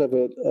 kind of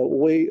a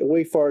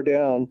way far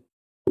down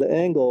the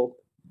angle,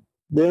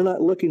 they're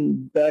not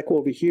looking back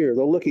over here.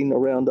 They're looking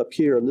around up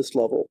here on this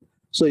level.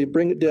 So you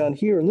bring it down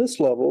here on this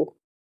level,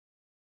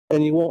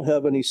 and you won't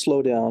have any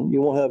slowdown.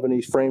 You won't have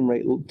any frame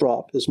rate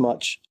drop as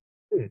much.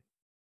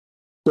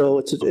 So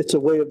it's a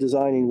way of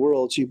designing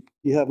worlds. You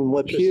have them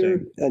up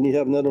here, and you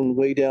have another one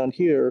way down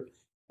here,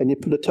 and you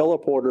put a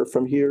teleporter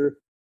from here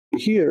to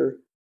here,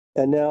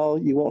 and now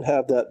you won't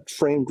have that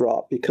frame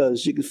drop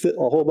because you can fit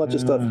a whole bunch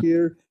of stuff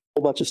here, a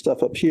whole bunch of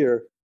stuff up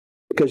here,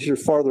 because you're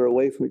farther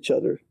away from each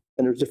other,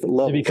 and there's different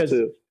levels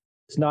too.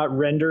 It's not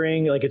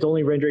rendering, like it's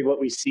only rendering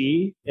what we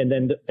see, and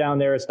then down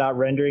there it's not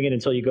rendering it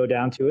until you go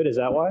down to it. Is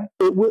that why?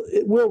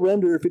 It will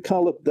render if you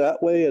kind of look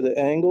that way at an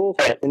angle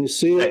and you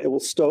see it. It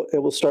will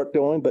start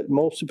going, but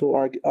most people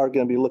are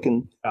going to be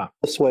looking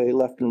this way,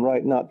 left and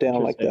right, not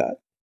down like that.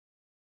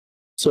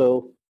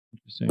 So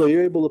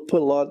you're able to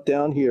put a lot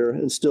down here,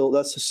 and still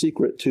that's the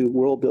secret to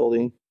world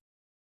building.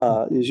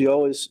 Is you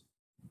always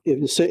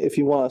if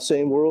you want a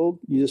same world,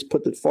 you just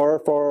put it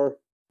far.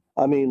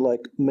 I mean,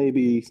 like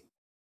maybe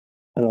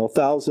I don't know,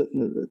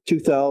 1,000,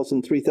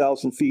 2,000,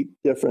 3,000 feet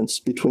difference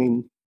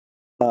between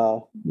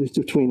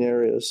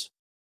areas,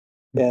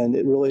 and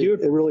it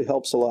really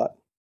helps a lot.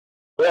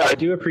 Yeah, I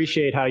do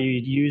appreciate how you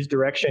use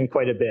direction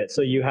quite a bit.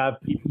 So you have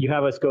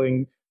us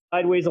going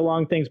sideways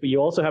along things, but you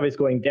also have us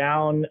going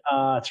down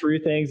through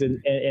things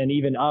and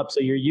even up. So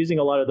you're using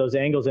a lot of those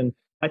angles, and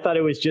I thought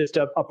it was just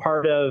a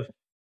part of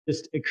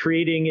just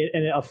creating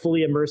a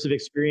fully immersive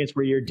experience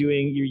where you're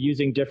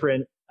using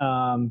different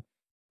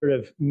sort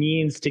of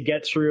means to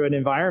get through an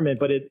environment,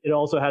 but it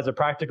also has a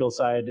practical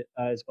side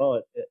as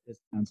well. It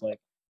sounds like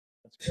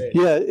that's great.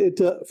 Yeah, it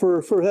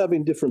for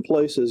having different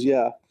places.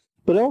 Yeah,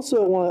 but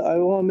also I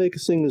want to make a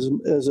thing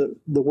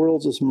the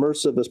world's as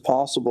immersive as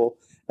possible,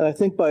 and I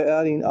think by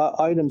adding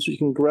items you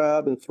can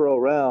grab and throw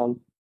around,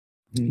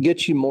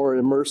 get you more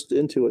immersed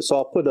into it. So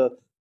I'll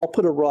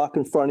put a rock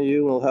in front of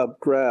you, and it'll have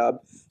grab.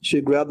 So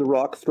you grab the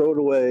rock, throw it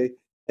away,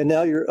 and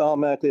now you're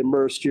automatically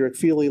immersed. You're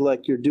feeling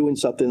like you're doing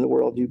something in the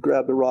world. You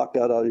grab the rock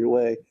out of your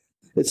way.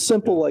 It's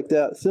simple like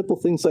that. Simple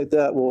things like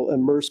that will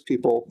immerse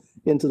people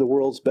into the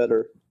worlds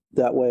better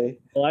that way.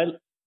 Well,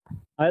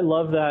 I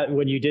love that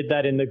when you did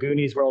that in the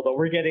Goonies world, but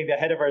we're getting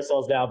ahead of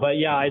ourselves now. But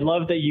yeah, I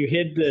love that you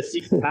hid the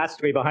secret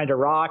passageway behind a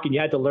rock, and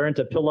you had to learn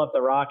to pull up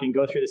the rock and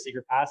go through the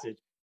secret passage.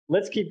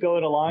 Let's keep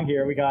going along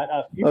here. We got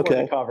a few more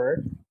to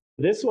cover.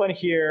 This one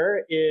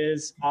here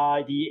is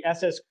the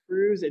SS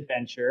Cruise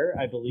adventure,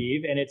 I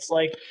believe. And it's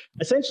like,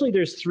 essentially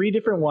there's 3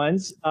 different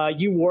ones.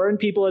 You warned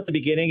people at the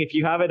beginning, if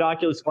you have an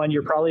Oculus One,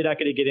 you're probably not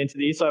going to get into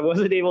these. So I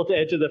wasn't able to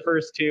enter the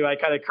first 2. I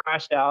kind of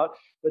crashed out.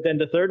 But then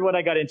the third one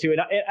I got into.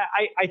 And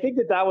I think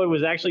that one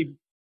was actually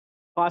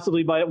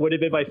possibly would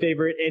have been my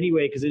favorite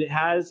anyway, because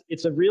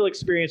it's a real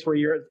experience where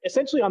you're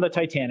essentially on the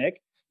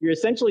Titanic. You're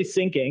essentially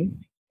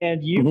sinking,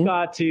 and you've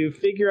got to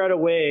figure out a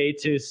way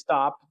to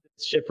stop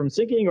ship from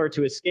sinking or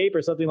to escape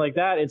or something like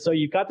that. And so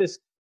you've got this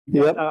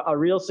a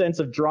real sense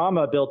of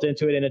drama built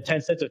into it and a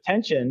tense sense of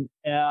tension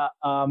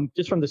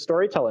just from the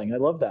storytelling. I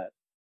love that.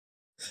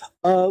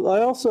 I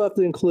also have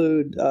to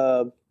include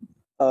a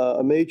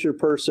major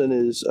person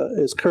is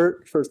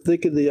Kurt for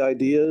thinking the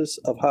ideas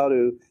of how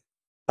to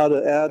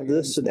add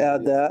this and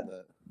add that.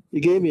 He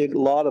gave me a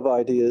lot of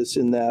ideas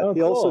in that.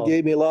 He also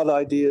gave me a lot of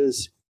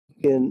ideas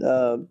in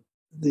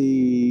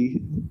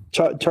the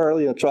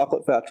Charlie and the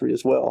Chocolate Factory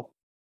as well.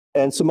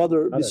 And some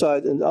other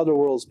in other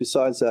worlds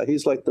besides that.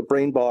 He's like the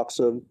brain box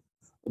of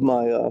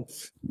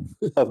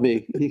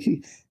me. There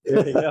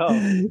you go.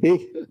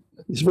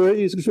 He's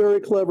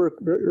very clever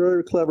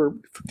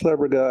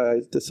guy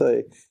to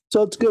say.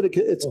 So it's good.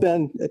 It's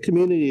been a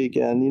community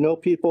again. You know,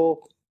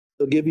 people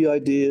will give you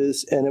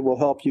ideas, and it will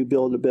help you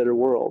build a better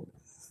world.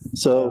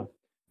 So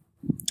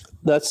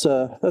that's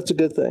a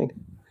good thing.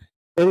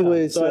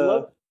 Anyways,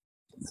 I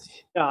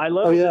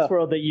love this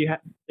world that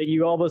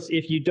you almost,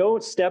 if you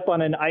don't step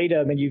on an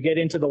item and you get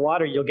into the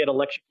water, you'll get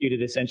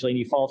electrocuted essentially, and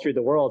you fall through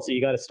the world. So you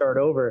got to start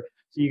over.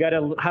 So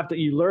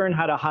you learn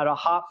how to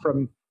hop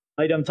from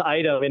item to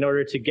item in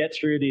order to get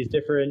through these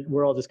different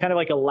worlds. It's kind of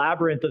like a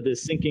labyrinth of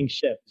this sinking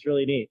ship. It's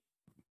really neat.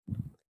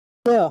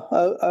 Yeah,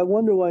 I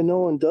wonder why no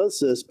one does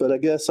this, but I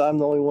guess I'm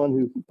the only one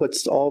who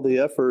puts all the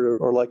effort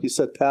or like you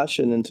said,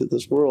 passion into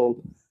this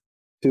world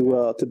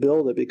to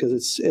build it,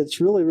 because it's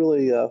really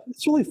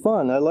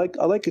fun. I like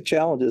the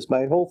challenges.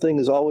 My whole thing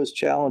is always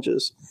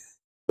challenges,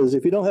 because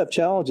if you don't have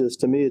challenges,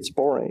 to me it's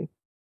boring.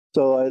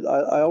 So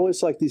I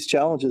always like these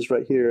challenges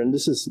right here, and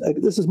this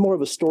is more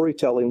of a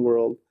storytelling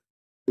world.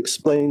 It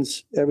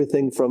explains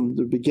everything from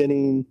the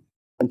beginning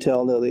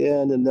until the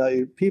end, and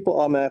now people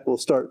automatically will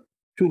start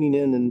tuning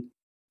in and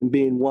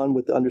being one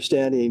with the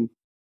understanding,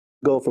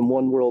 go from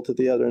one world to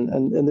the other,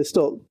 and they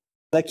still.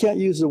 I can't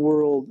use the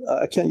word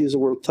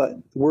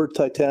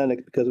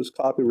Titanic because it was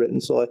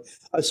copywritten, so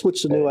I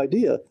switched to a new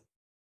idea.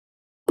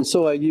 And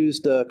so I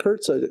used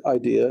Kurt's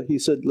idea. He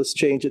said, let's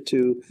change it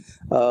to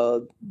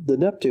the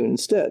Neptune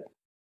instead.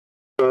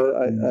 So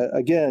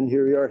again,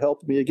 here you are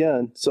helping me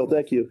again. So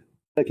thank you,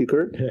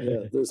 Kurt.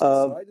 Yeah, there's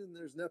Poseidon and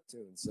there's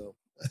Neptune. So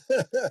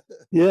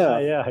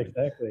yeah,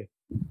 exactly.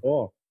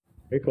 Cool,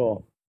 very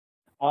cool.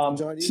 John,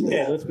 let's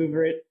move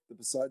right. The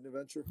Poseidon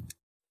Adventure.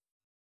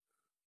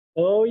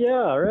 Oh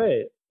yeah,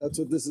 right. That's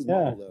what this is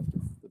modeled after.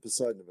 The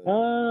Poseidon Adventure.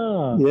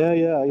 Oh.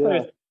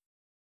 Yeah.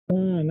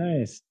 Oh,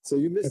 nice. So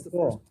you missed the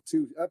first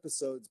 2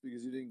 episodes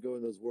because you didn't go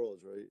in those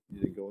worlds, right? You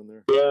didn't go in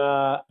there.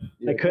 Yeah,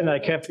 I couldn't. I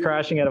kept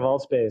crashing out of all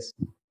space.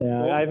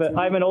 Yeah,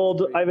 I'm an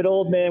old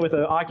man with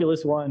an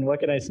Oculus One. What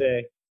can I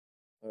say?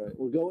 All right,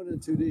 we're going in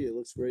 2D. It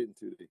looks great in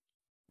 2D.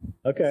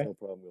 Okay. No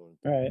problem going.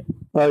 All right.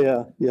 Oh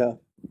yeah.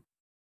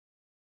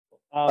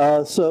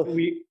 So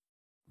we.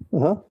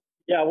 Uh-huh.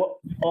 Yeah, well,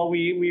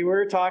 we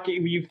were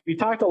talking. We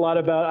talked a lot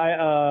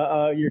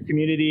about your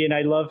community, and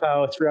I love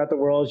how throughout the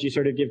world you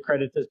sort of give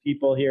credit to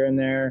people here and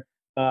there.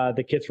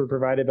 The kits were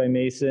provided by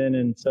Mason,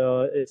 and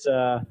so it's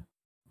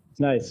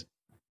nice.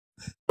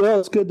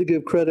 Well, it's good to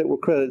give credit where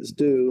credit's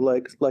due,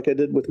 like I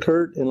did with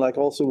Kurt, and like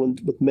also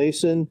with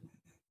Mason.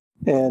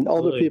 And other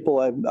Absolutely. people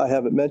I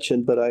haven't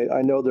mentioned, but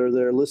I know they're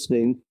there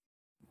listening.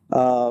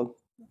 Uh,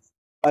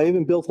 I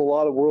even built a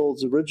lot of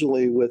worlds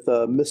originally with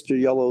Mr.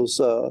 Yellow's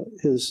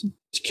his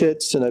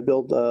kits, and I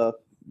built a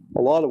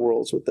lot of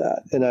worlds with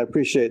that. And I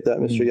appreciate that,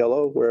 Mr.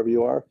 Yellow, wherever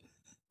you are.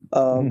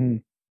 Um,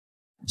 Mhm.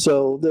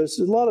 so there's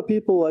a lot of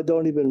people I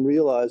don't even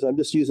realize. I'm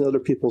just using other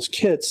people's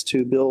kits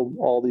to build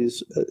all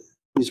these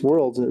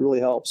worlds, and it really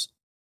helps.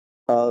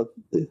 The,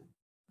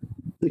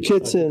 the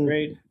kits That's a in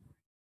great,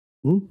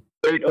 Hmm?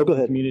 great Oh, go open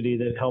ahead. community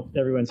that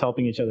everyone's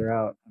helping each other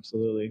out.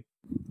 Absolutely.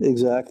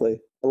 Exactly.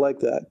 I like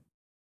that.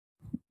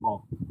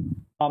 Cool.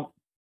 All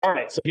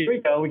right, so here we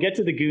go. We get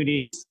to the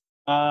Goonies.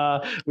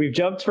 We've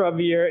jumped from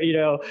your,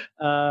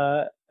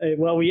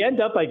 well, we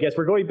end up, I guess,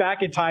 we're going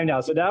back in time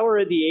now. So now we're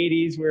in the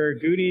 80s, where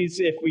Goonies,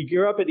 if we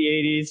grew up in the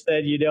 80s,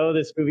 then you know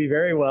this movie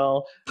very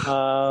well.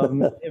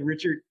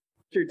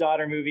 Richard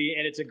Donner movie,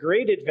 and it's a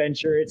great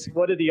adventure. It's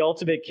one of the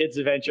ultimate kids'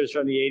 adventures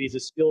from the 80s, a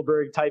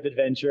Spielberg type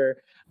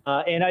adventure.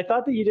 And I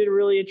thought that you did a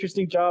really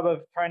interesting job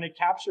of trying to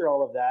capture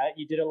all of that.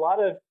 You did a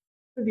lot of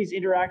these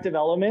interactive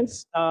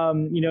elements.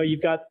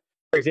 You've got,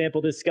 for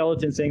example, this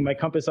skeleton saying, "My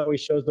compass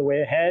always shows the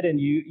way ahead," and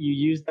you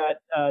use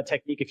that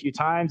technique a few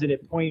times, and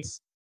it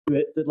points to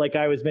it, like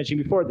I was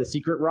mentioning before, the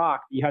secret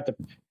rock. You have to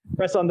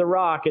press on the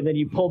rock, and then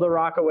you pull the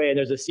rock away, and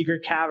there's a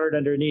secret cavern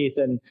underneath,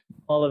 and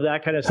all of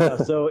that kind of stuff.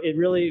 So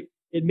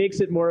it makes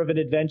it more of an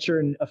adventure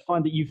and a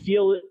fun, that you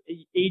feel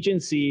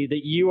agency,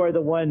 that you are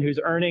the one who's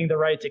earning the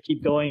right to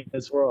keep going in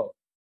this world,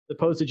 as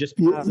opposed to just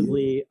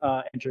passively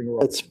entering a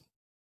world. It's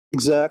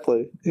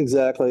exactly.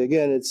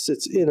 Again, it's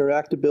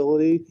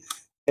interactability,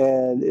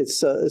 and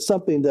it's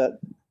something that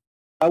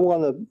I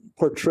want to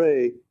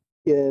portray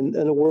in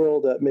a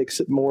world that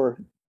makes it more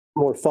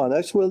fun.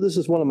 Actually, this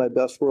is one of my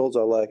best worlds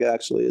I like.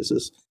 Actually,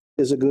 is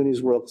a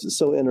Goonies world. It's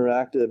so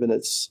interactive, and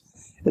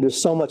there's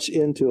so much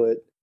into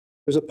it.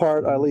 There's a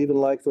part I even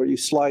like where you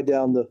slide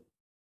down the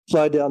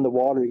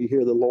water. You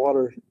hear the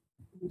water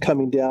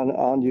coming down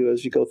on you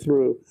as you go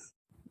through.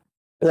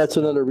 That's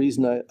another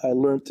reason I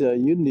learned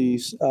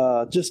Unity's.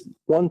 Just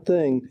one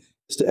thing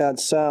is to add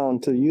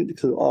sound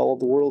to all of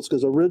the worlds,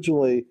 because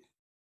originally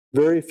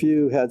very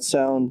few had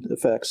sound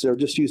effects. They were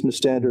just using the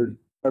standard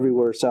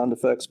everywhere sound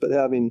effects, but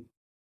having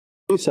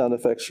new sound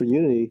effects for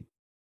Unity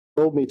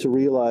drove me to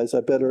realize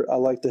I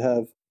like to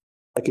have,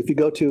 like, if you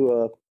go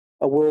to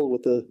a world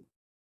with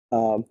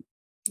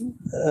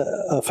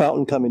a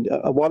fountain coming,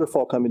 a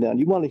waterfall coming down,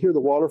 you want to hear the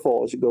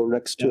waterfall as you go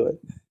next to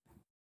it.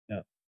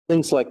 Yeah.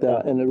 Things like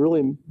that, and it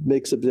really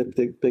makes a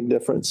big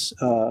difference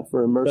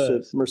for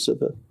immersive.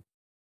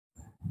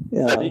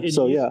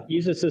 It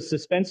uses the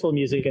suspenseful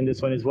music in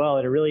this one as well,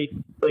 and it really,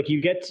 like,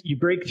 you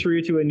break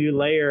through to a new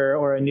layer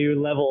or a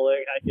new level,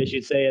 I guess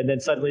you'd say, and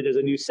then suddenly there's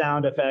a new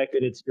sound effect,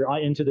 and you're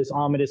into this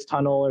ominous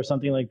tunnel or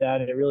something like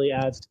that, and it really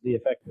adds to the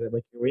effect of it.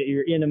 Like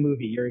you're in a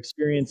movie, you're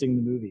experiencing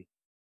the movie.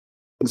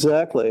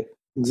 Exactly.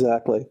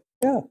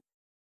 Yeah.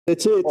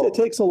 It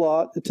takes a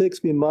lot. It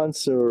takes me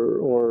months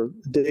or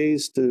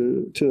days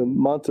to a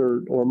month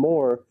or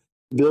more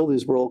to build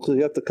these worlds, because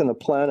you have to kind of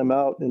plan them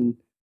out. And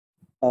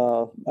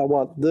I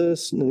want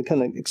this, and then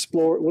kind of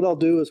explore. What I'll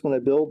do is, when I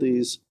build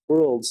these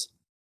worlds,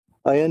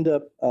 I end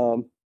up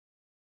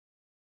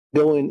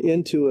going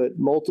into it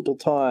multiple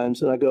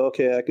times, and I go,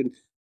 okay,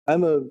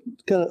 I'm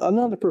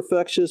not a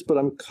perfectionist, but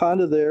I'm kind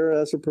of there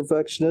as a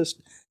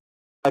perfectionist.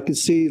 I can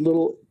see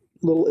little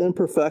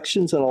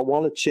imperfections, and I'll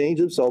want to change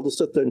them. So I'll just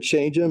sit there and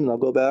change them, and I'll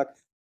go back.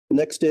 The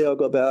next day I'll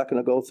go back and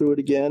I'll go through it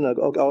again.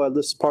 I'll go, oh,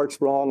 this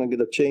part's wrong. I'm going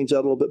to change that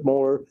a little bit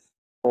more,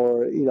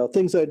 or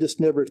things I just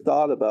never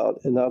thought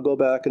about. And I'll go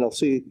back and I'll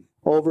see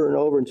over and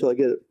over until I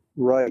get it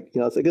right.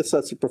 So I guess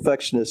that's a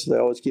perfectionist. They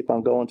always keep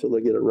on going until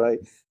they get it right,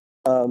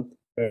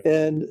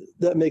 and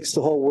that makes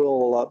the whole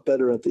world a lot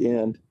better at the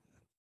end.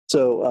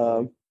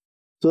 So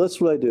that's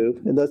what I do,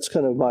 and that's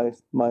kind of my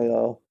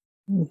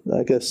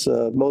I guess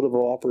mode of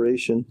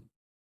operation.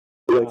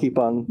 I keep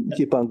on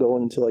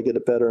going until I get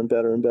it better and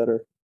better and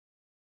better.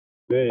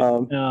 Great.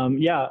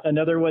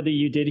 Another one that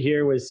you did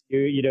here was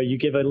you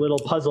give a little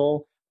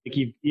puzzle.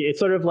 It's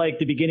sort of like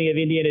the beginning of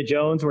Indiana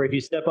Jones, where if you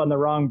step on the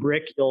wrong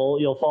brick,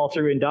 you'll fall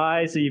through and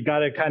die. So you've got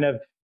to kind of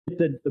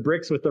hit the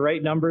bricks with the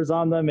right numbers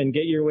on them and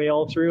get your way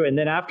all through. And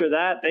then after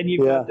that, then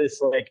you've got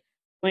this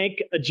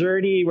a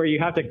journey where you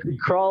have to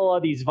crawl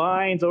on these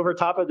vines over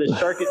top of the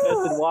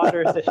shark-infested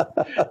waters.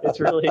 It's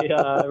really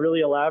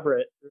really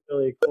elaborate,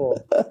 really cool.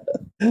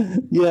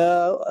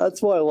 Yeah,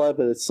 that's why I love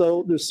it.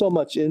 There's so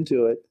much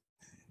into it,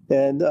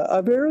 and I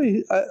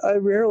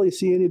rarely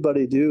see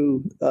anybody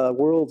do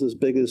worlds as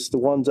big as the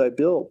ones I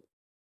built,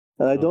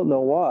 and I don't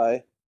know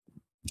why.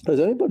 Because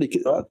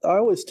I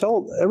always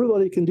tell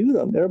everybody can do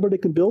them. Everybody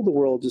can build a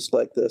world just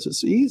like this.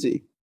 It's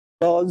easy.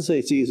 Well, I wouldn't say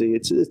it's easy.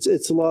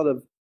 It's a lot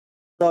of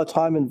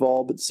time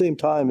involved, but at the same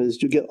time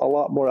is you get a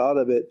lot more out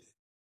of it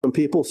from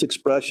people's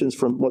expressions,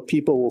 from what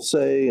people will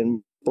say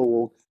and people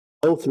will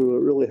go through.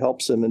 It really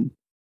helps them, and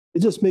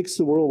it just makes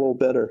the world a little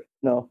better.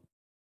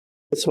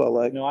 That's what I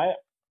like. No, I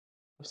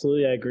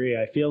absolutely agree.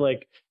 I feel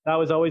like that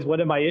was always one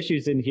of my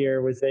issues in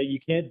here, was that you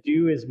can't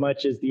do as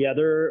much as the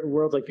other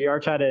worlds like VR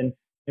Chat and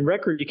in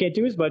Rec Room, you can't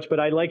do as much, but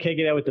I like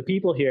hanging out with the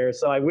people here.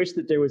 So I wish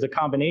that there was a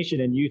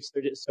combination and you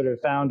sort of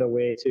found a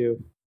way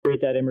to create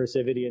that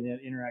immersivity and that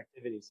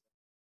interactivity.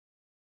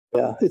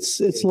 Yeah,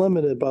 it's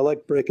limited, but I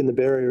like breaking the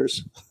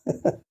barriers.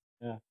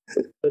 Yeah.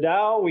 So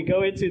now we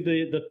go into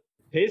the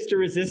pièce de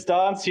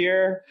résistance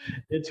here,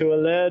 into a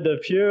land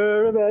of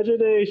pure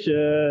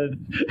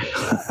imagination.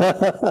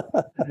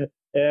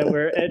 And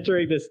we're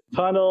entering this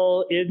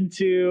tunnel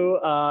into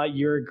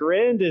your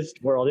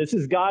grandest world. This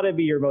has got to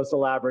be your most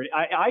elaborate.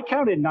 I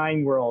counted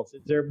 9 worlds.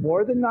 Is there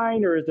more than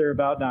 9, or is there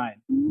about 9?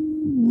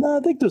 No, I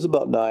think there's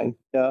about 9.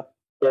 Yeah.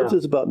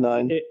 There's about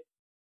 9.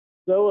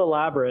 So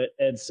elaborate,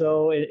 and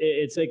so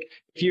it's like,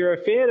 if you're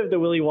a fan of the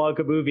Willy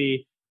Wonka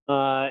movie,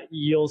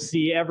 you'll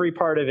see every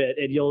part of it,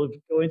 and you'll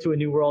go into a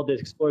new world that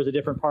explores a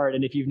different part.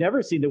 And if you've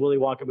never seen the Willy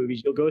Wonka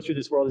movies, you'll go through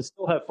this world and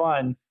still have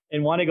fun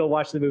and want to go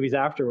watch the movies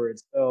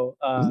afterwards. So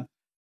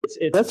it's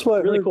That's why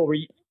really cool.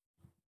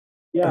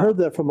 I heard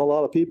that from a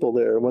lot of people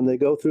there. When they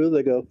go through,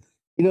 they go,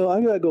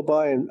 I gotta go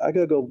by and I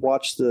gotta go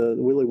watch the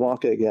Willy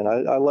Wonka again.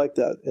 I like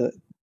that.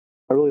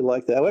 I really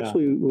like that.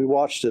 Actually, we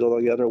watched it all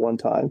together one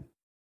time.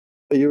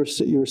 But you were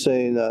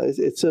saying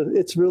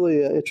it's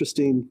really an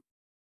interesting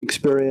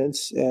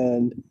experience,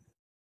 and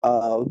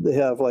they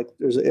have, like,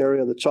 there's an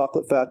area of the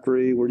chocolate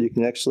factory where you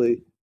can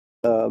actually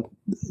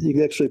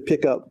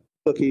pick up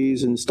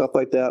cookies and stuff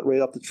like that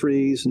right off the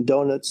trees, and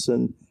donuts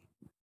and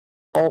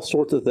all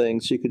sorts of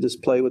things. You could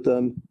just play with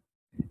them,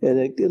 and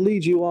it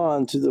leads you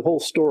on to the whole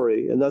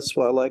story. And that's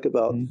what I like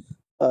about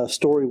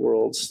story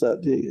worlds,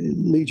 that it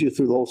leads you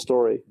through the whole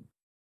story.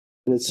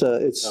 And it's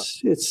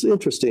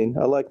interesting.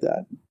 I like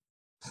that.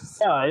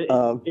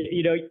 Yeah,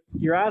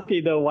 you're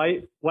asking though,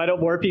 why don't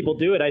more people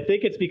do it? I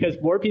think it's because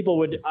more people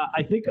would.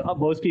 I think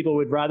most people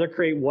would rather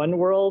create one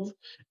world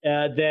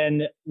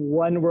than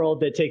one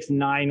world that takes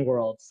 9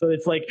 worlds. So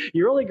it's like,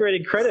 you're only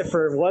getting credit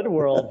for one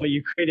world, but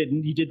you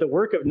did the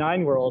work of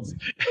 9 worlds,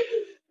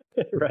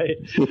 right?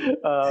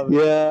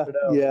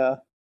 Yeah.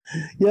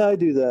 I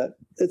do that.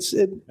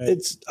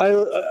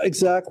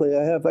 Exactly.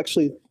 I have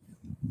actually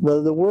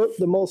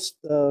the most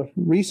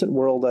recent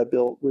world I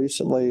built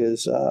recently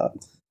is.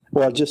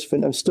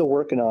 I'm still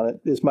working on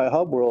it. Is my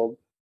hub world,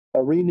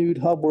 a renewed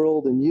hub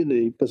world in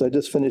Unity, because I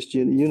just finished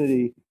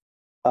Unity,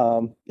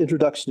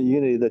 Introduction to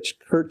Unity that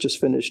Kurt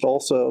just finished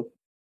also,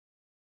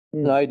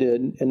 and I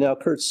did, and now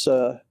Kurt's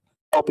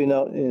helping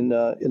out in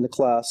the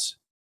class,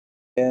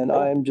 and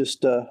I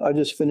just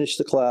finished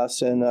the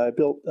class, and I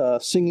built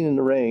Singing in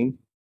the Rain,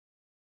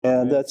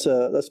 and that's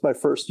my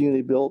first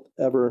Unity build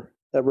ever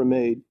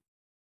made,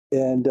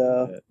 and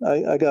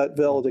I got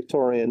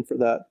valedictorian for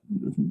that,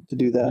 to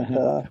do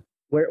that.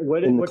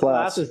 What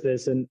class is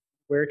this, and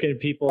where can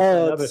people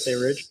sign up if they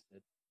were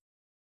interested?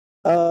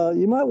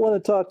 You might want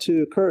to talk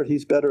to Kurt.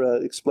 He's better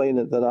at explaining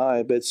it than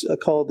I. But it's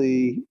called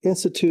the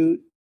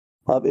Institute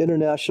of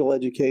International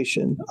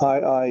Education,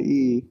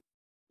 IIE,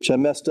 which I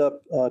messed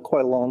up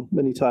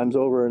many times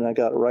over, and I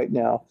got it right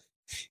now.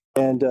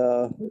 And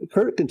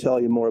Kurt can tell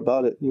you more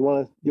about it. You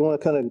want to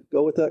kind of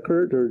go with that,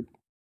 Kurt, or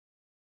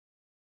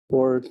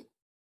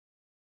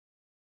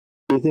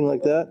anything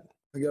like that?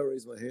 I gotta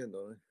raise my hand,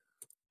 don't I?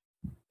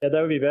 Yeah, that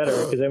would be better,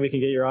 because then we can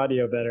get your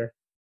audio better.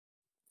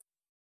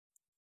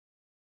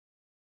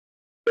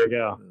 There you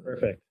go.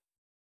 Perfect.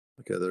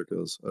 Okay, there it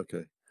goes.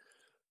 Okay.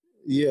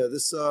 Yeah,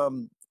 this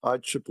IEEE,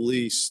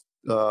 it's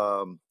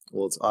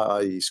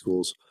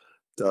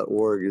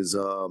IIEschools.org is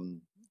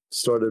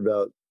started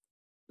about,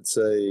 let's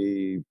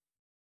say, 2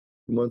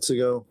 months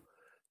ago.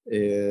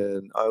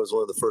 And I was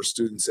one of the first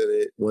students in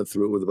it, went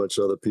through it with a bunch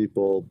of other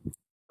people.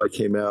 I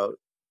came out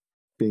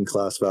being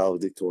class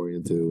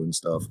valedictorian too and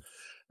stuff.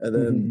 And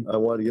then I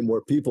wanted to get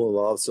more people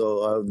involved.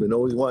 So I've been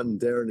always wanting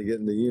Darren to get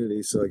into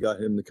Unity. So I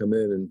got him to come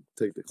in and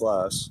take the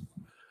class.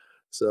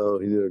 So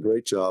he did a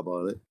great job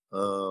on it.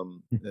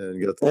 And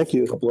got a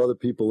couple other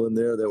people in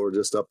there that were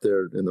just up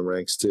there in the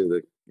ranks too,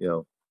 that,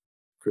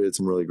 created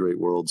some really great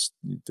worlds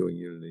doing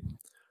Unity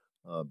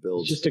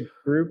builds. Just a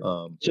group.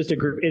 Is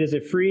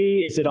it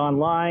free? Is it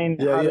online?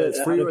 Yeah, it's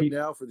free right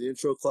now for the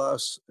intro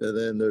class. And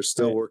then they're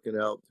still working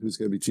out who's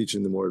going to be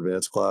teaching the more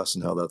advanced class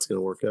and how that's going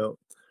to work out.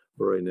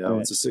 But right now,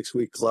 it's a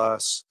 6-week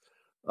class,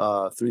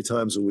 3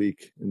 times a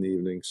week in the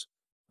evenings.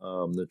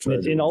 They're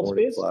trying to do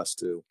morning class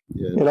too.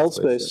 Yeah, in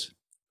Altspace.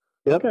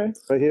 Yep. Okay.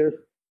 Right here.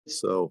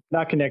 So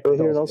not connected. Right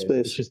here in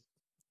Altspace. Just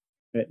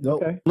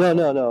nope. Okay.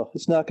 No.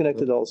 It's not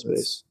connected to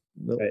Altspace.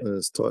 No, right.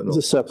 It's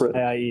a separate.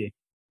 IIE.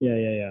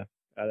 Yeah.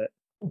 Got it.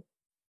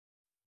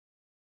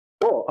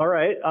 Cool. All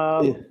right.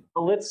 Well,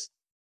 let's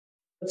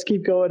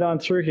keep going on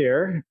through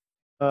here.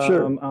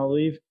 Sure. I'll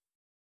leave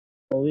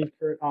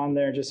Kurt on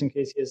there just in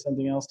case he has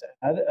something else to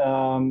add.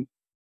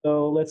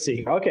 So let's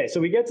see. Okay, so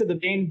we get to the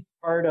main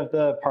part of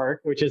the park,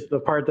 which is the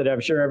part that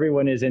I'm sure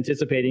everyone is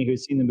anticipating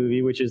who's seen the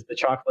movie, which is the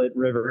Chocolate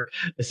River,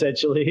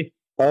 essentially.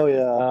 Oh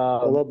yeah,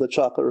 I love the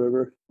Chocolate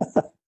River.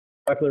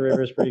 Chocolate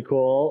River is pretty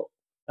cool,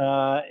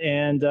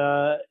 and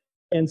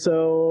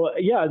so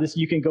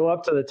you can go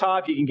up to the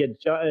top. You can get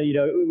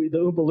the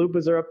Oompa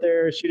Loompas are up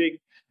there shooting,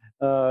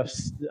 I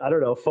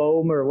don't know,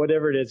 foam or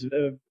whatever it is,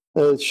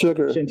 It's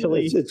sugar.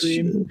 Chantilly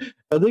cream.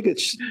 I think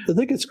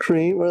it's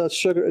cream. Well, it's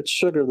sugar. It's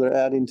sugar they're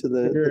adding to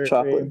the Sugar,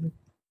 chocolate. cream.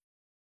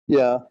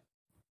 Yeah.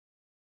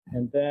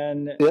 And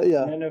then,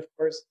 Yeah. and then of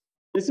course,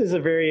 this is a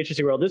very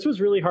interesting world. This was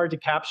really hard to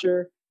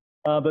capture,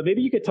 but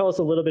maybe you could tell us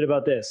a little bit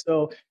about this.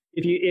 So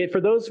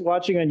for those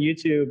watching on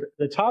YouTube,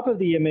 the top of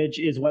the image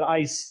is what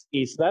I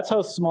see. So that's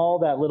how small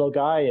that little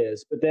guy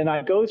is. But then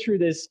I go through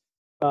this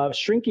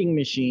shrinking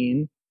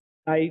machine.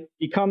 I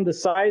become the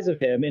size of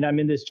him, and I'm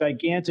in this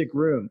gigantic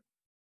room.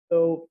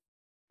 So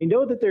we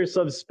know that there's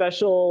some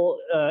special,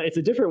 it's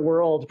a different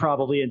world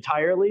probably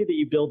entirely that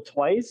you build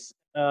twice.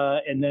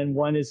 And then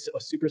one is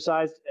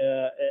supersized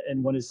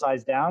and one is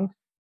sized down.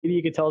 Maybe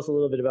you could tell us a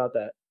little bit about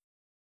that.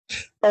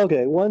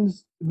 Okay.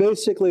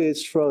 Basically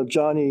it's from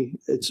Johnny.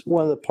 It's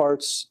one of the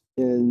parts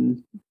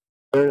in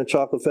a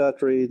Chocolate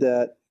Factory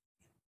that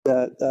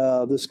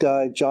this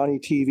guy, Johnny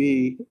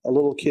TV, a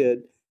little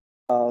kid,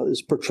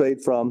 is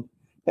portrayed from.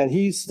 And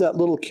he's that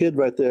little kid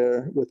right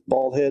there with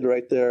bald head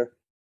right there.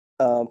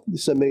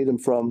 So made him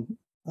from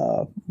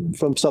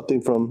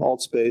something from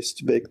Altspace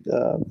to make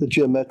the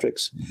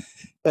geometrics.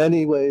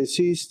 Anyways,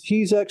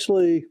 he's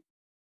actually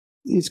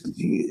using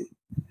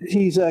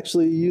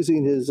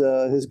his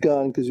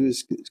gun because he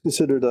was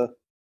considered a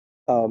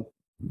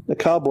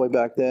cowboy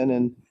back then,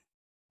 and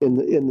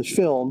in the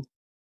film,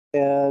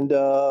 and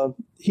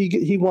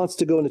he wants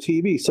to go into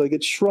TV, so he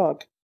gets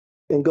shrunk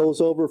and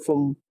goes over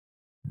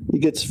he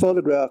gets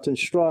photographed and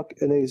shrunk,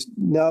 and he's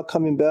now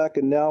coming back,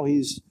 and now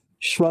he's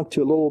shrunk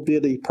to a little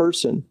bitty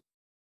person.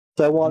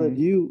 So I wanted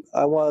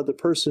the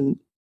person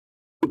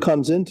who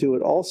comes into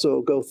it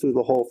also go through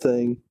the whole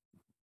thing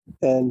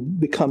and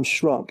become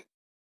shrunk.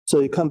 So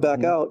you come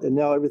back out, and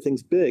now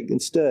everything's big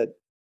instead.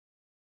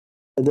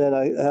 And then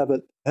I have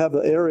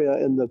an area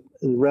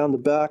around the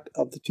back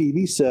of the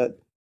TV set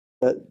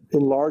that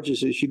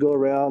enlarges as you go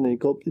around, and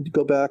you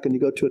go back and you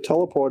go to a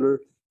teleporter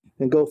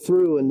and go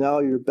through, and now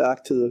you're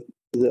back to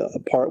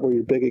the part where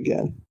you're big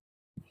again.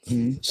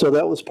 Mm-hmm. So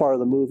that was part of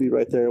the movie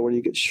right there, where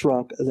you get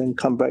shrunk and then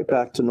come right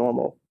back to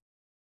normal.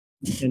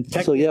 And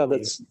so yeah,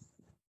 that's.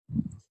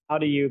 How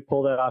do you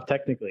pull that off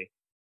technically?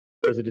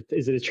 Or is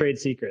it a trade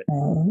secret?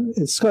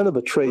 It's kind of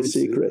a trade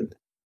secret.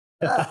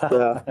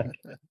 Yeah.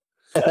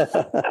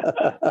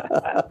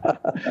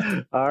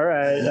 All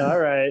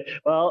right.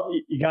 Well,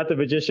 you got the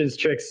magician's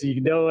tricks.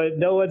 You know it.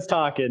 No one's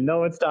talking. No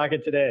one's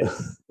talking today.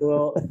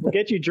 We'll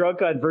get you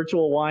drunk on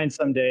virtual wine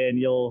someday, and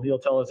you'll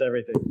tell us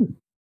everything.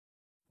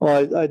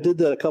 Well, I did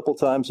that a couple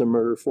times in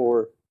Murder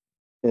 4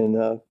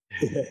 in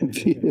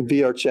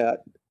VR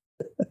chat.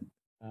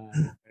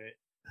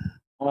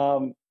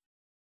 All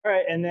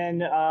right, and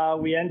then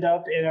we end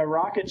up in a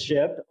rocket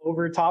ship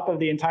over top of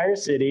the entire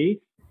city.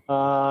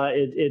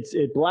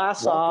 It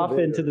blasts off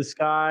into the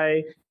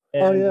sky,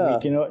 and we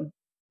can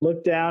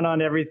look down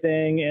on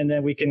everything, and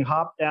then we can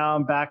hop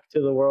down back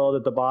to the world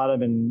at the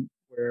bottom, and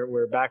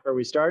we're back where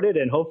we started,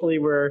 and hopefully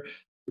we're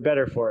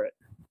better for it.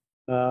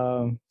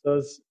 So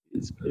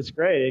it's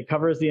great. It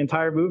covers the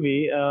entire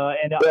movie,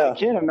 and I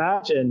can't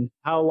imagine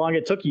how long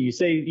it took you.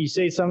 You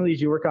say some of these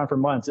you work on for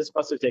months. This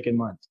must have taken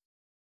months.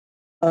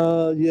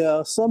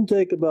 Some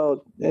take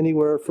about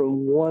anywhere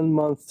from 1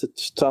 month to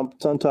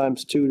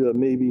sometimes 2 to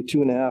maybe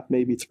 2.5,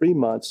 maybe 3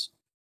 months,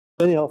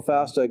 depending how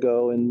fast I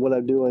go and what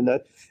I'm doing.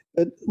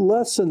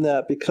 Less than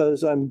that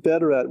because I'm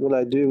better at what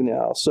I do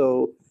now.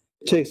 So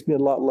it takes me a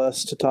lot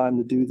less time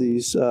to do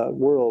these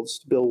worlds,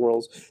 to build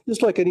worlds.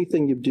 Just like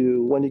anything you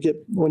do, when you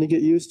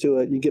get used to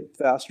it, you get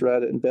faster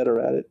at it and better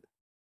at it.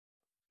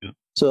 Yeah.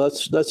 So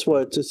that's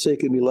why it's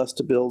taken me less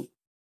to build.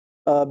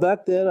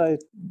 Back then, I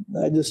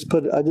just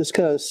kind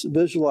of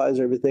visualize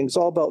everything. It's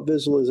all about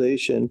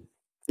visualization.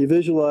 You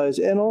visualize,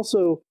 and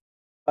also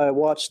I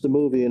watched the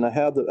movie, and I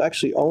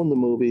actually own the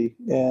movie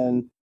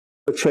and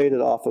portrayed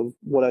it off of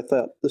what I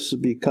thought this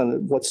would be, kind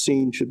of what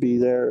scene should be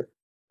there,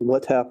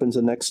 what happens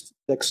the next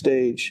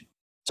stage.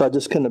 So I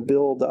just kind of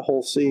build that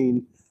whole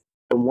scene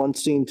from one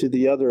scene to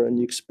the other, and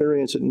you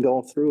experience it and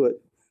going through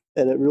it,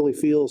 and it really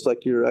feels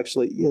like you're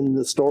actually in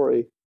the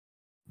story.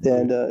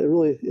 And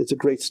it's a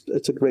great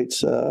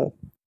how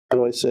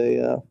do I say,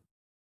 a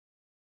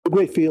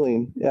great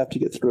feeling after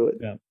you get through it.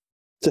 Yeah.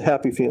 It's a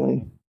happy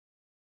feeling.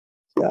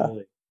 Yeah.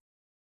 Really.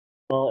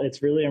 Well,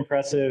 it's really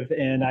impressive.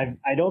 And I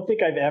don't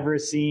think I've ever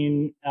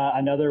seen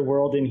another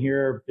world in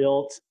here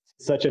built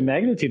such a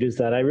magnitude as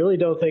that. I really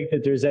don't think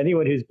that there's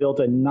anyone who's built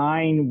a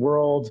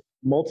 9-world,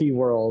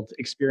 multi-world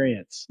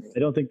experience. I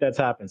don't think that's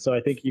happened. So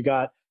I think you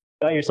got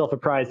yourself a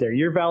prize there.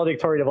 You're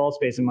valedictorian of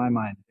Altspace in my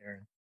mind,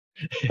 Aaron.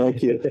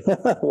 Thank you.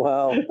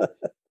 Wow.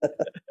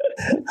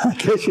 I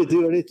guess you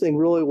do anything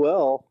really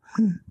well.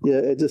 Yeah,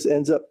 it just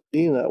ends up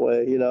being that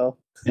way,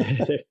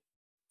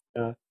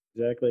 Yeah,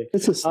 exactly.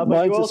 It's just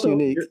mine's just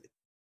unique.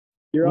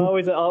 You're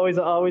always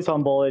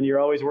humble, and you're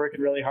always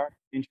working really hard,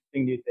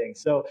 interesting new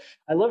things. So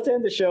I'd love to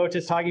end the show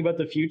just talking about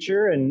the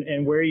future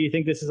and where you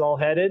think this is all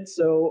headed.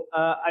 So,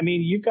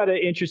 you've got an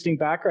interesting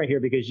background here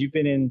because you've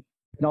been in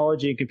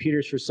technology and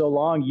computers for so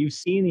long. You've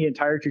seen the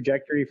entire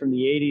trajectory from the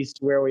 80s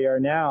to where we are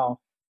now.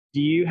 Do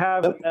you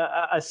have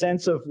a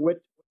sense of what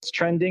it's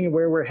trending and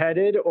where we're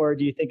headed, or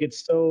do you think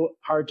it's so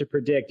hard to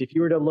predict? If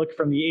you were to look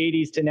from the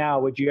 80s to now,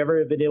 would you ever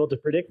have been able to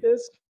predict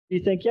this? Do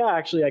you think, yeah,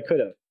 actually, I could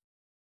have?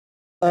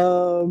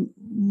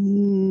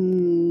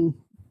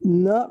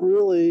 Not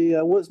really.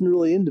 I wasn't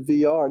really into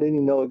VR. I didn't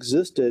even know it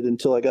existed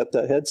until I got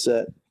that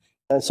headset.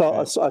 And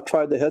so I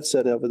tried the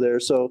headset over there.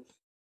 So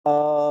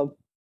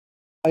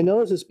I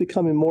noticed it's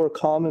becoming more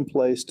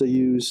commonplace to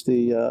use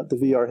the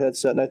VR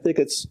headset, and I think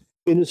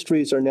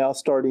industries are now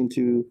starting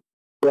to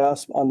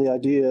grasp on the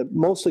idea,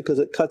 mostly because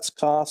it cuts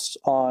costs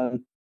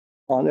on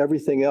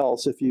everything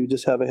else. If you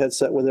just have a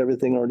headset with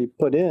everything already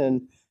put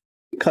in,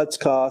 it cuts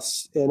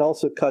costs and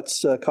also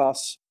cuts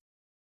costs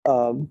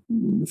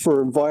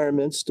for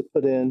environments to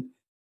put in.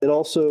 It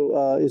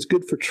also is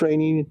good for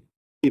training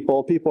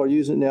people. People are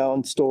using it now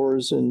in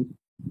stores, and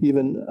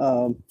even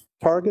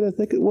Target, I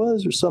think it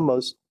was, or some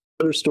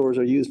other stores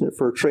are using it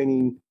for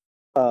training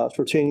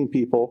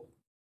people,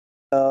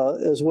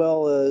 as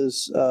well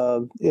as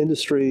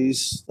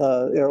industries,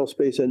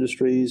 aerospace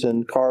industries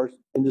and car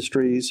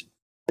industries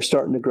are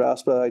starting to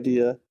grasp that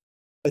idea.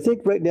 I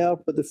think right now,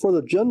 but for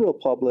the general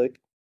public,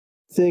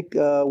 I think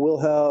we'll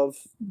have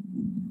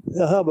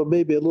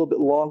maybe a little bit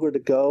longer to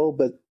go,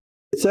 but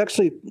it's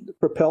actually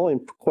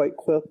propelling quite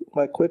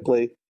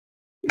quickly,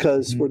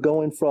 because we're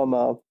going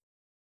from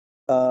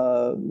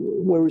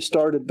where we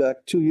started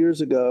back 2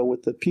 years ago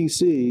with the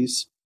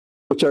PCs,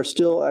 which are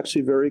still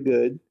actually very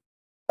good,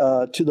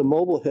 to the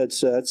mobile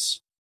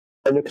headsets,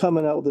 and they're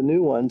coming out with the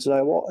new ones. And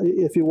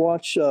if you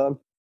watch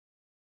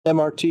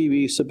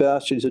MRTV,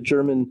 Sebastian, he's a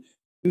German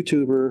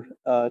YouTuber,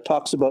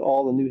 talks about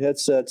all the new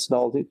headsets and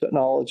all the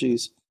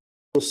technologies.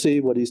 You'll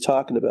see what he's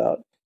talking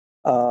about.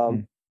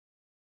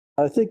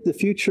 I think the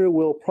future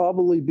will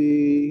probably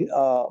be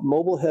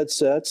mobile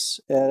headsets,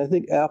 and I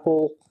think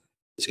Apple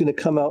is going to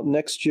come out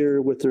next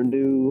year with their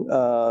new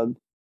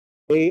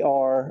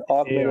AR,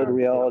 augmented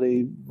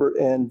reality,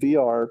 and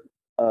VR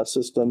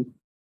system,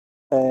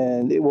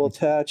 and it will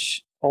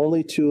attach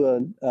only to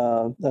an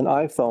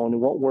iPhone. It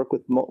won't work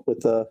with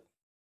the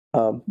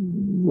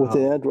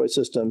Android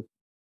system.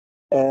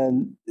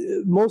 And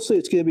mostly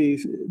they're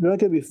not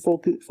going to be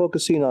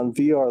focusing on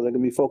VR. They're going to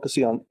be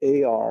focusing on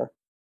AR.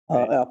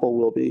 Apple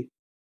will be.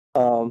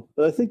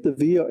 But I think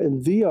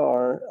in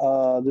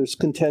VR, there's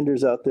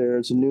contenders out there.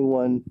 There's a new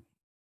one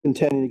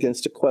contending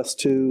against the Quest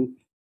 2,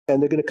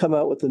 and they're going to come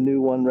out with a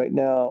new one right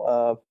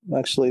now.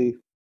 Actually,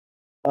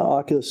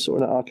 Oculus, or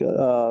not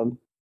Oculus,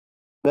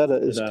 Meta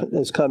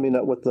is coming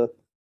up with a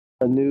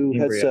new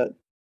headset,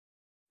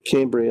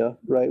 Cambria,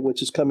 right,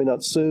 which is coming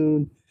out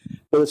soon.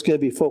 But it's going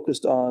to be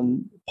focused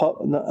on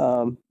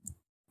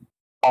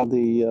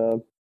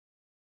the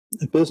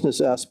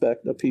business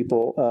aspect of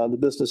people, the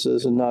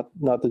businesses, and not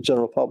the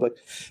general public.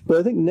 But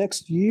I think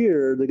next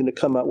year they're going to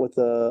come out with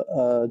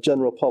a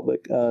general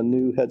public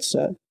new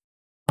headset,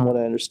 from what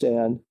I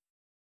understand.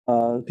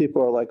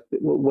 People are like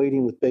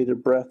waiting with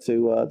bated breath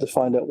to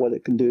find out what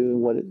it can do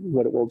and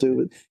what it will do.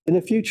 But in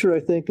the future, I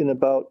think in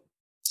about,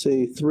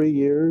 say, 3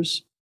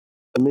 years,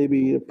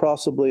 maybe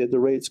possibly at the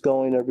rates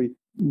going every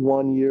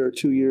 1 year or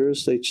 2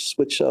 years, they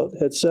switch out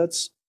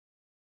headsets.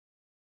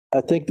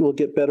 I think it will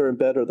get better and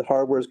better. The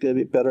hardware is going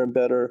to be better and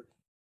better,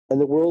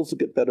 and the worlds will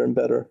get better and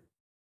better.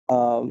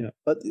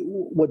 But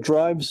what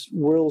drives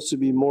worlds to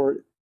be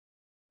more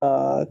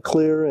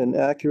clear and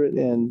accurate,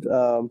 and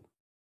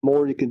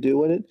more you can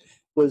do in it,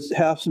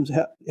 happens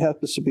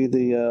to be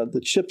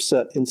the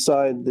chipset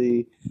inside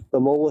the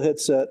mobile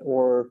headset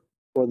or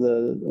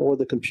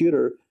the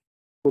computer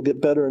will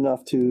get better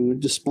enough to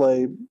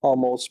display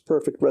almost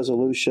perfect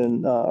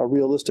resolution, a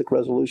realistic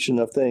resolution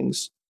of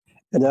things.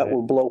 And that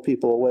will blow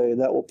people away. And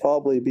that will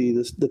probably be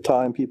the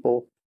time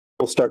people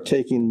will start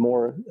taking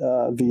more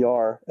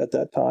VR at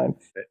that time.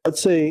 I'd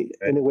say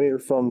anywhere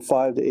from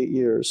 5 to 8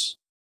 years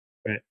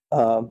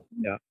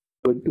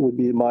would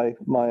be my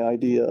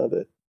idea of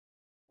it.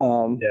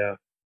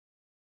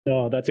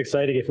 No, that's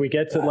exciting. If we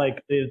get to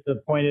like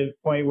the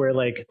point where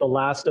like The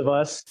Last of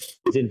Us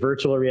is in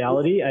virtual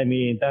reality, I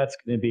mean, that's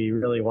going to be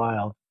really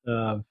wild.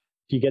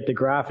 If you get the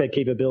graphic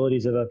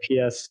capabilities of a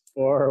PS4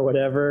 or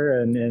whatever,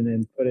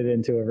 and put it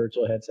into a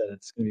virtual headset,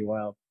 it's going to be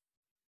wild.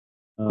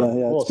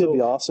 It's going to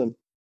be awesome.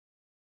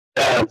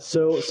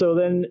 So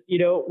then,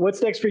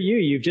 what's next for you?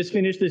 You've just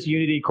finished this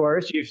Unity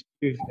course.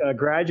 You've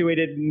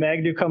graduated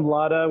magna cum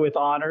laude with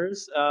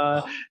honors.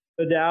 So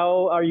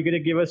now, are you going to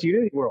give us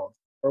Unity World?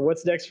 Or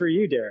what's next for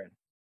you, Darren?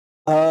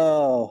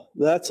 Oh,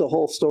 that's a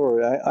whole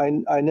story.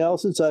 I now,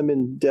 since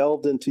I'm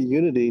delved into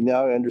Unity,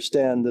 now I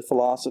understand the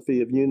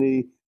philosophy of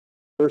Unity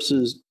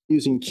versus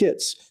using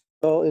kits.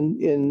 Well,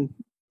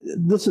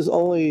 this is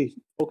only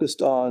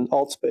focused on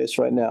AltSpace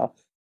right now.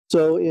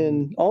 So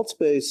in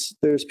AltSpace,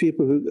 there's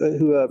people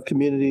who have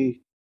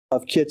community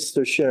of kits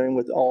they're sharing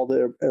with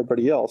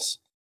everybody else,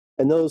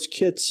 and those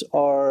kits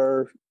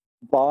are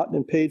bought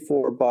and paid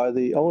for by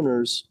the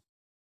owners,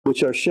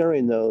 which are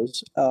sharing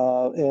those,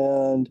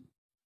 and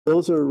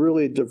those are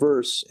really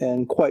diverse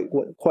and quite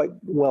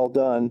well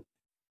done.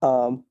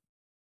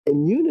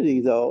 In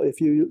Unity, though,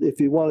 if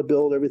you want to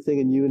build everything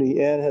in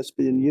Unity and it has to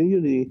be in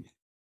Unity,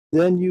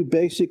 then you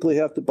basically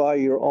have to buy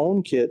your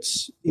own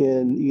kits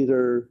in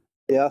either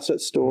the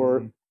asset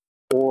store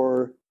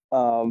or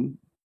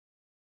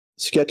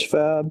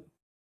Sketchfab.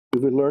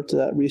 We've learned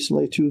that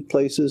recently, 2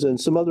 places, and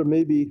some other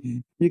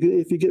maybe you could,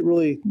 if you get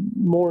really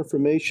more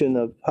information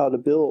of how to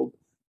build,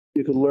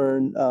 you could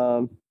learn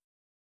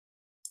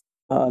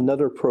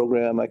another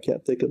program I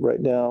can't think of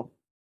right now,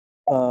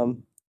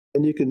 and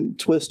you can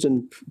twist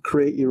and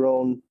create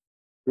your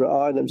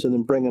items and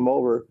then bring them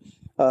over.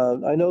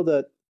 I know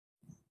that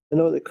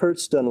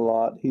Kurt's done a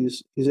lot.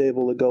 He's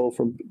able to go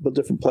from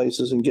different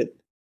places and get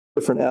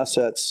different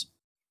assets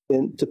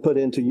to put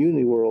into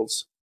Unity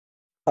worlds.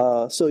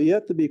 So you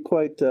have to be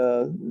quite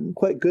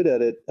good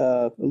at it,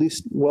 at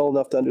least well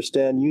enough to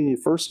understand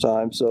Unity first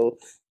time. So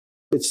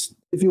it's,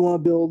 if you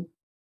want to build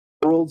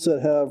worlds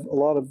that have a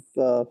lot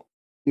of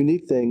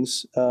unique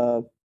things,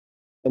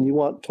 and you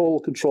want total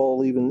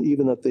control,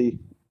 even of the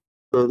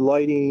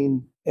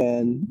lighting,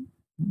 and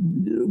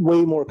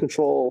way more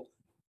control.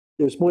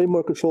 There's way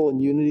more control in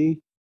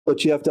Unity,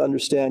 but you have to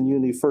understand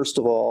Unity first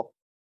of all.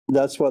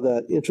 That's why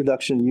that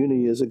Introduction to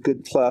Unity is a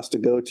good class to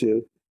go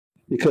to,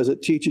 because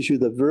it teaches you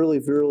the really,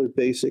 really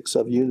basics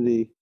of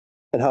Unity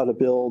and how to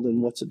build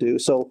and what to do.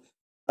 So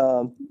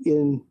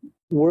in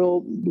the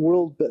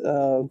World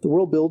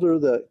Builder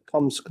that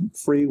comes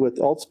free with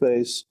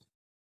AltSpace,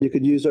 you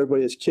could use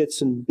everybody's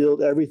kits and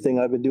build everything.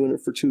 I've been doing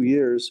it for 2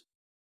 years,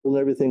 build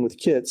everything with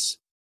kits.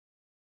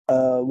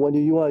 When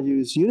you want to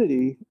use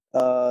Unity,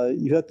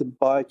 you have to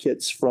buy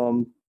kits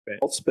from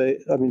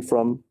AltSpace,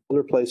 from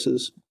other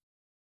places.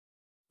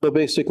 So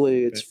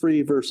basically, it's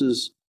free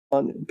versus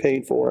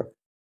paid for.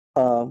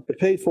 But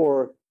paid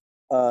for,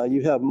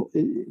 you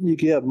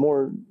can have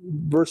more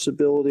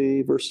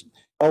versatility,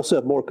 also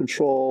have more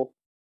control,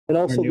 and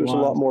also there's a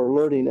lot more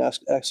learning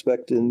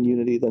aspect in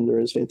Unity than there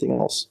is anything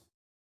else.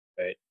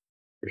 Right,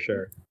 for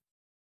sure.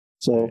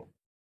 So,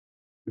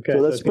 okay,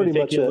 so that's it's pretty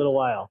take much you it. A little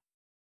while.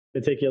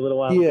 It'll take you a little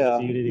while. Yeah,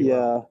 to Unity yeah.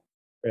 world.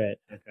 Right.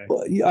 Okay.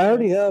 Well, I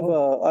already have.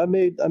 I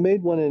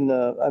made one in.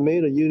 I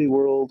made a Unity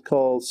world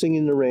called "Singing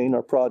in the Rain,"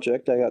 our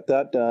project. I got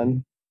that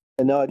done,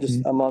 and now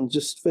I'm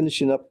just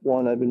finishing up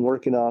one I've been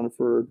working on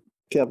for.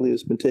 Can't believe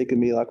it's been taking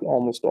me like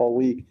almost all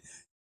week.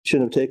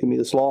 Shouldn't have taken me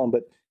this long,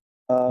 but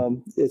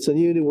it's a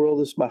Unity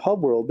world. It's my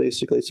hub world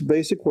basically. It's a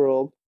basic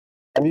world.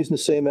 I'm using the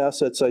same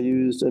assets I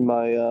used in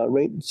my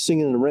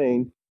Singing in the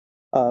Rain,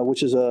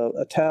 which is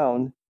a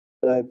town.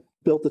 And I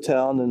built the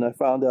town, and I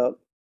found out.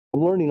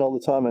 I'm learning all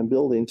the time. I'm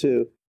building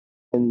too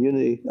in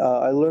Unity.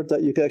 I learned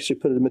that you can actually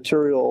put a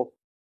material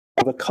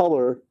of a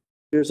color.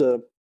 Here's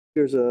a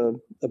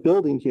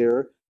building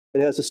here.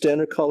 It has a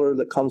standard color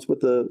that comes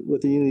with the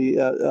Unity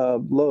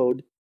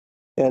load,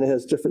 and it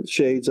has different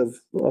shades of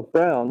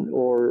brown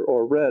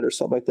or red or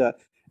something like that.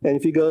 And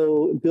if you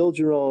go and build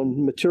your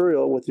own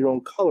material with your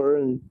own color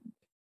and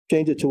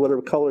change it to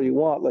whatever color you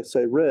want, like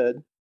say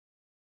red,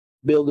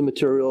 build the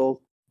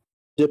material,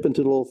 dip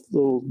into the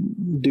little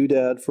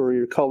doodad for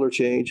your color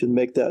change and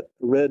make that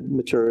red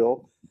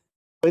material.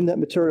 Bring that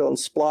material and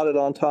splot it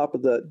on top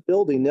of that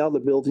building. Now the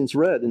building's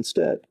red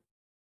instead.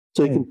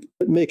 So you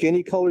can make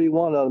any color you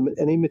want out of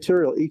any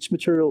material. Each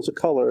material is a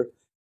color.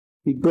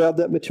 You grab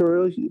that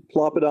material, you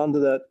plop it onto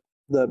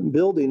that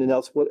building, and now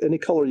it's any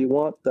color you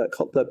want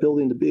that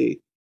building to be.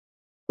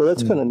 So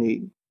that's kind of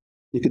neat.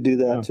 You could do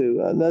that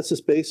too. And that's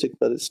just basic,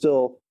 but it's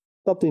still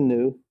something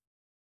new.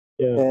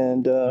 Yeah.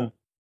 And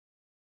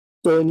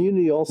so in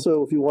Unity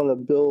also, if you want to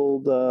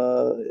build,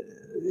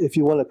 if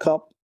you want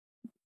to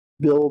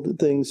build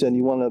things and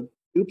you want to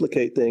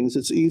duplicate things,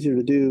 it's easier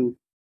to do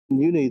in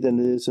Unity than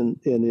it is in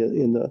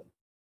the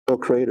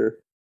World Creator.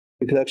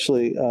 You could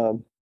actually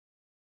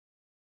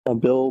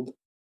build,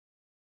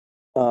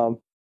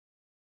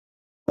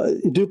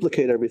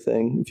 duplicate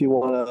everything if you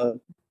want to.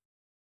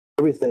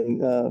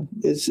 Everything.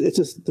 It's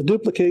just the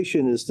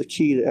duplication is the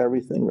key to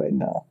everything right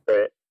now.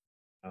 Right.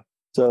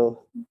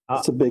 So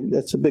that's a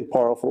big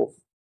powerful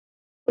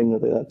thing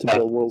to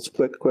build worlds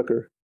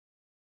quicker.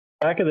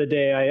 Back in the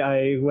day,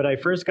 I when I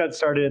first got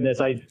started in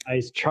this, I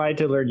tried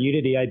to learn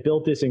Unity. I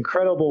built this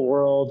incredible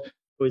world.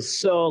 It was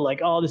so like,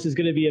 oh, this is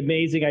going to be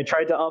amazing. I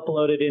tried to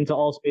upload it into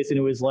AltSpace, and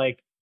it was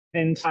like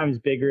 10 times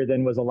bigger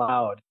than was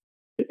allowed.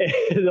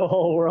 The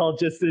whole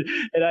world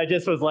and I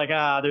just was like,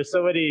 there's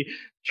so many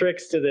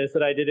tricks to this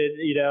that I didn't,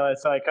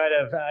 so I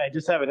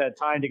just haven't had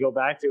time to go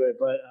back to it.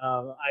 But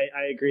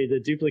I agree, the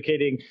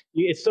duplicating,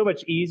 it's so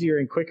much easier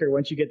and quicker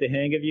once you get the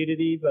hang of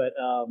Unity. But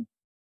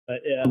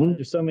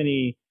there's so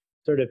many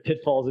sort of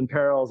pitfalls and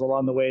perils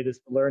along the way, this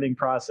learning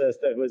process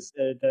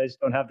that I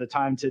just don't have the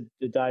time to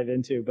dive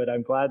into. But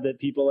I'm glad that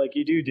people like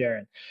you do,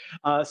 Darren.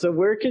 So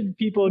where can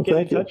people get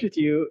in touch with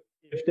you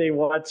if they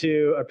want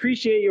to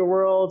appreciate your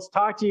worlds,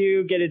 talk to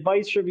you, get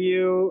advice from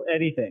you,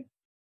 anything?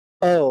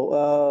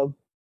 Well,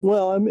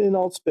 I'm in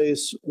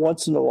AltSpace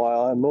once in a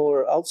while. I'm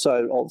more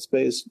outside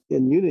AltSpace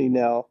in Unity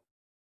now.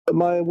 But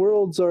my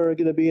worlds are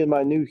going to be in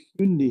my new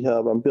Unity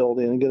hub I'm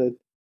building. I'm going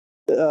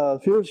to,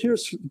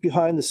 here's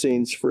behind the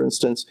scenes, for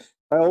instance.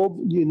 My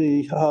old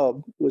Unity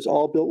hub was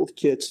all built with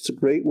kits. It's a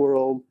great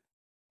world.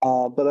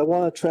 But I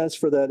want to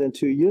transfer that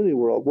into Unity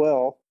world.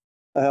 Well,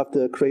 I have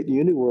to create the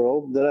Uni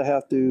world. Then I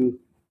have to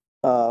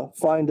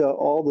find out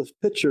all the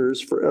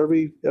pictures for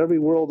every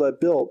world I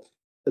built,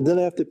 and then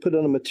I have to put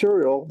on a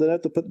material. Then I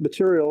have to put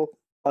material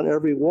on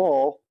every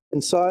wall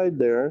inside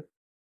there.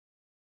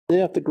 Then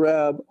I have to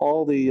grab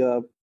all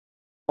the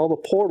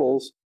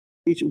portals,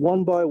 each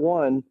one by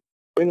one,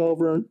 bring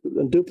over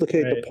and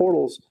duplicate the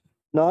portals.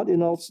 Not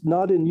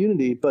in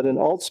Unity, but in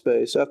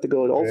AltSpace. I have to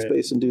go to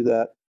AltSpace and do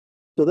that.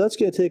 So that's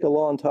going to take a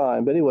long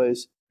time. But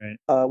anyways,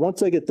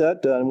 once I get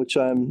that done, which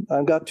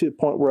I've got to a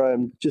point where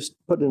I'm just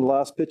putting the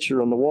last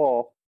picture on the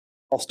wall,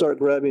 I'll start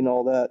grabbing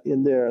all that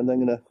in there, and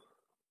then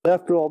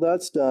after all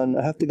that's done,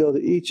 I have to go to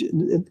each.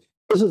 And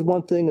this is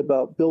one thing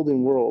about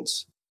building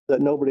worlds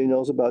that nobody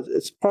knows about.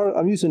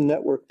 I'm using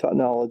network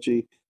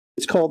technology.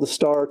 It's called the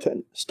star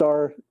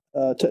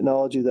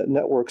technology that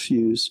networks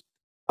use.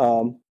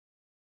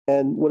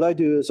 And what I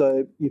do is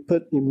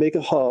you make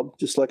a hub,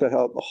 just like I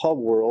have a hub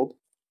world,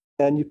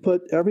 and you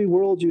put every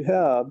world you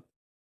have.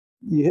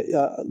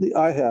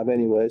 I have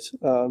anyways.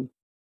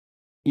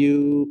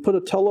 You put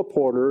a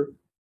teleporter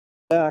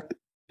back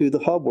to the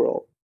hub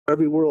world.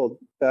 Every world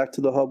back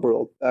to the hub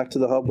world, back to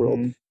the hub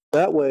world.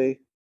 That way,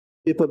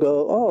 people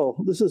go,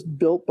 "Oh, this is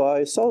built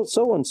by so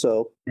and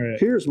so.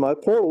 Here's my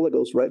portal that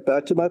goes right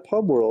back to my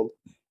hub world,"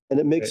 and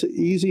it makes it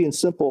easy and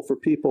simple for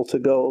people to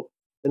go.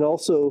 And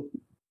also,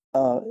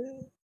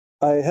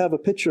 I have a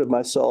picture of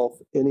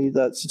myself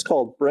it's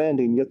called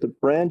branding. You have to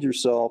brand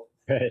yourself.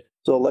 Right.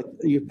 So like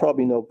you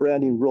probably know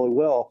branding really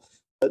well,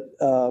 but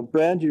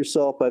brand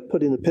yourself by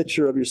putting the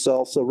picture of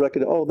yourself. So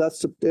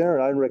that's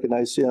Darren. I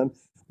recognize him.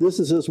 This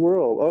is his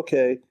world.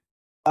 Okay.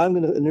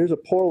 And there's a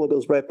portal that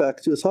goes right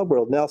back to his hub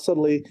world. Now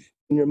suddenly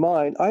in your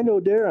mind, I know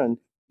Darren.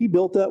 He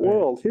built that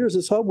world. Here's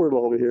his hub world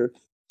over here.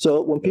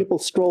 So when people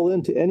stroll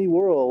into any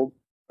world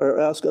or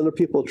ask other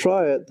people to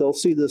try it, they'll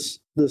see this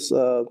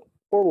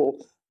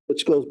portal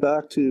which goes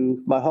back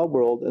to my hub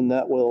world, and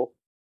that will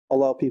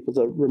allow people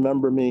to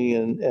remember me,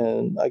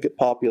 and I get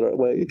popular that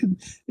way.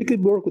 It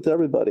could work with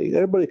everybody.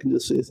 Everybody can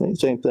just see the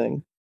same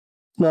thing.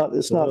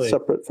 It's not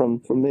separate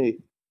from me.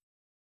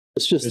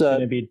 It's just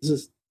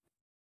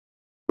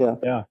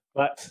yeah.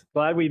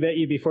 Glad we met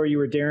you before you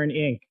were Darren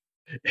Inc.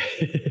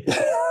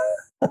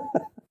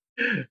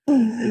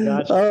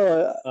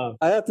 Gotcha.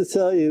 I have to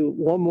tell you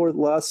one more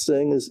last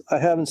thing is I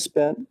haven't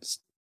spent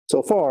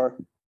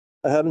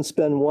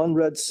one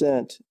red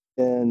cent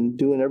in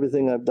doing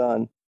everything I've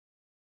done.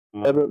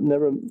 Never,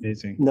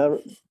 amazing. Never,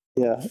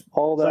 yeah.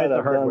 All that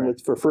Besides I've done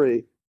with for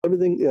free.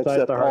 Everything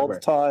except all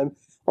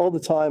the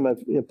time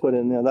I've put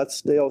in there.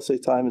 They always say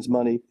time is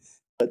money,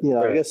 but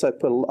I guess I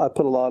put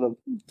a lot of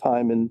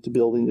time into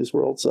building this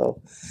world.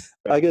 So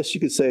I guess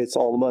you could say it's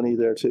all the money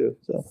there too.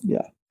 So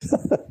yeah.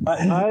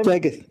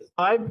 Thank you.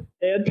 I'm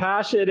and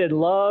passion and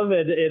love,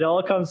 and it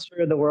all comes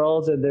through in the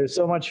worlds, and there's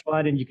so much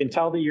fun, and you can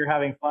tell that you're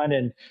having fun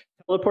and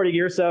teleporting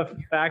yourself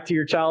back to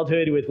your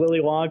childhood with Willy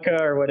Wonka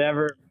or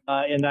whatever,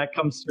 and that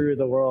comes through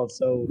the world.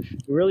 So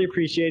we really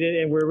appreciate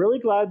it, and we're really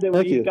glad that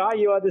we got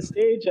you on the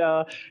stage.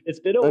 It's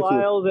been a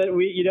while that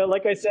we,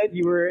 like I said,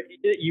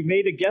 you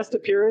made a guest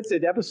appearance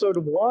in episode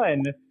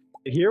 1.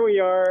 Here we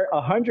are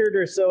 100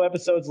 or so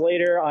episodes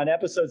later on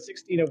episode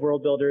 16 of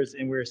World Builders,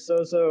 and we're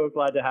so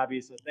glad to have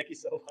you. So thank you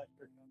so much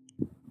for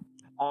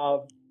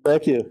coming.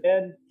 Thank you.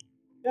 And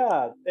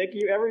thank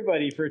you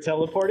everybody for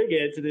teleporting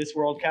into this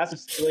Worldcast of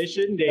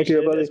Simulation Nation. Thank you,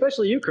 everybody.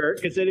 Especially you,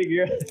 Kurt, considering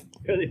you're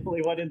the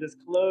only one in this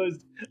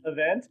closed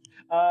event.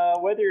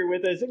 Whether you're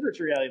with us in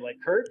virtual reality like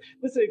Kurt,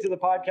 listening to the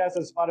podcast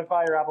on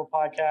Spotify or Apple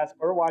Podcasts,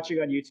 or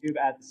watching on YouTube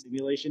at The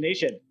Simulation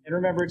Nation. And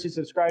remember to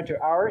subscribe to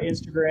our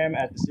Instagram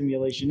at The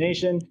Simulation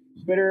Nation,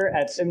 Twitter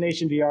at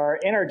SimNationVR,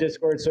 and our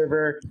Discord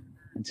server.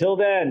 Until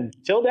then,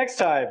 till next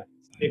time,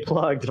 stay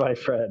plugged, my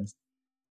friends.